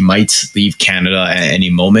 although she might leave Canada at any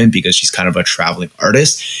moment because she's kind of a traveling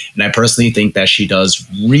artist. And I personally think that she does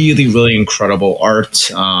really, really incredible art.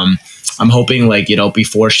 I'm hoping, like, you know,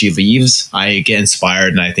 before she leaves, I get inspired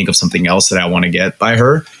and I think of something else that I want to get by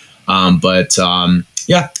her.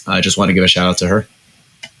 Yeah, I just want to give a shout out to her.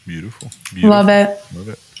 Beautiful. Love it.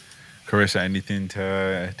 Carissa, anything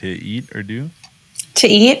to eat or do? To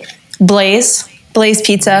eat? Blaze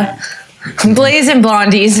Pizza. Blaze and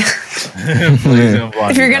Blondies.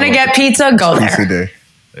 If you're going to get pizza, go there.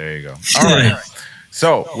 There you go. All right.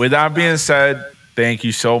 So with that being said, thank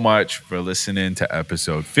you so much for listening to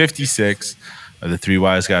episode 56 of the Three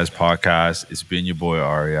Wise Guys podcast. It's been your boy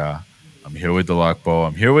Arya. I'm here with the Lockbo.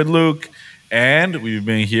 I'm here with Luke. And we've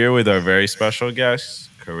been here with our very special guest,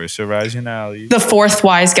 Carissa Rajanelli. The fourth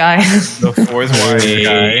wise guy. The fourth wise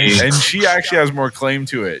guy. And she actually has more claim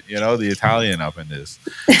to it, you know, the Italian up in this.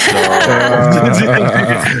 So,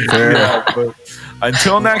 yeah, but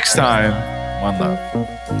until next time, one love.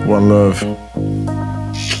 One love.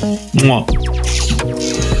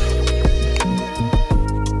 Mwah.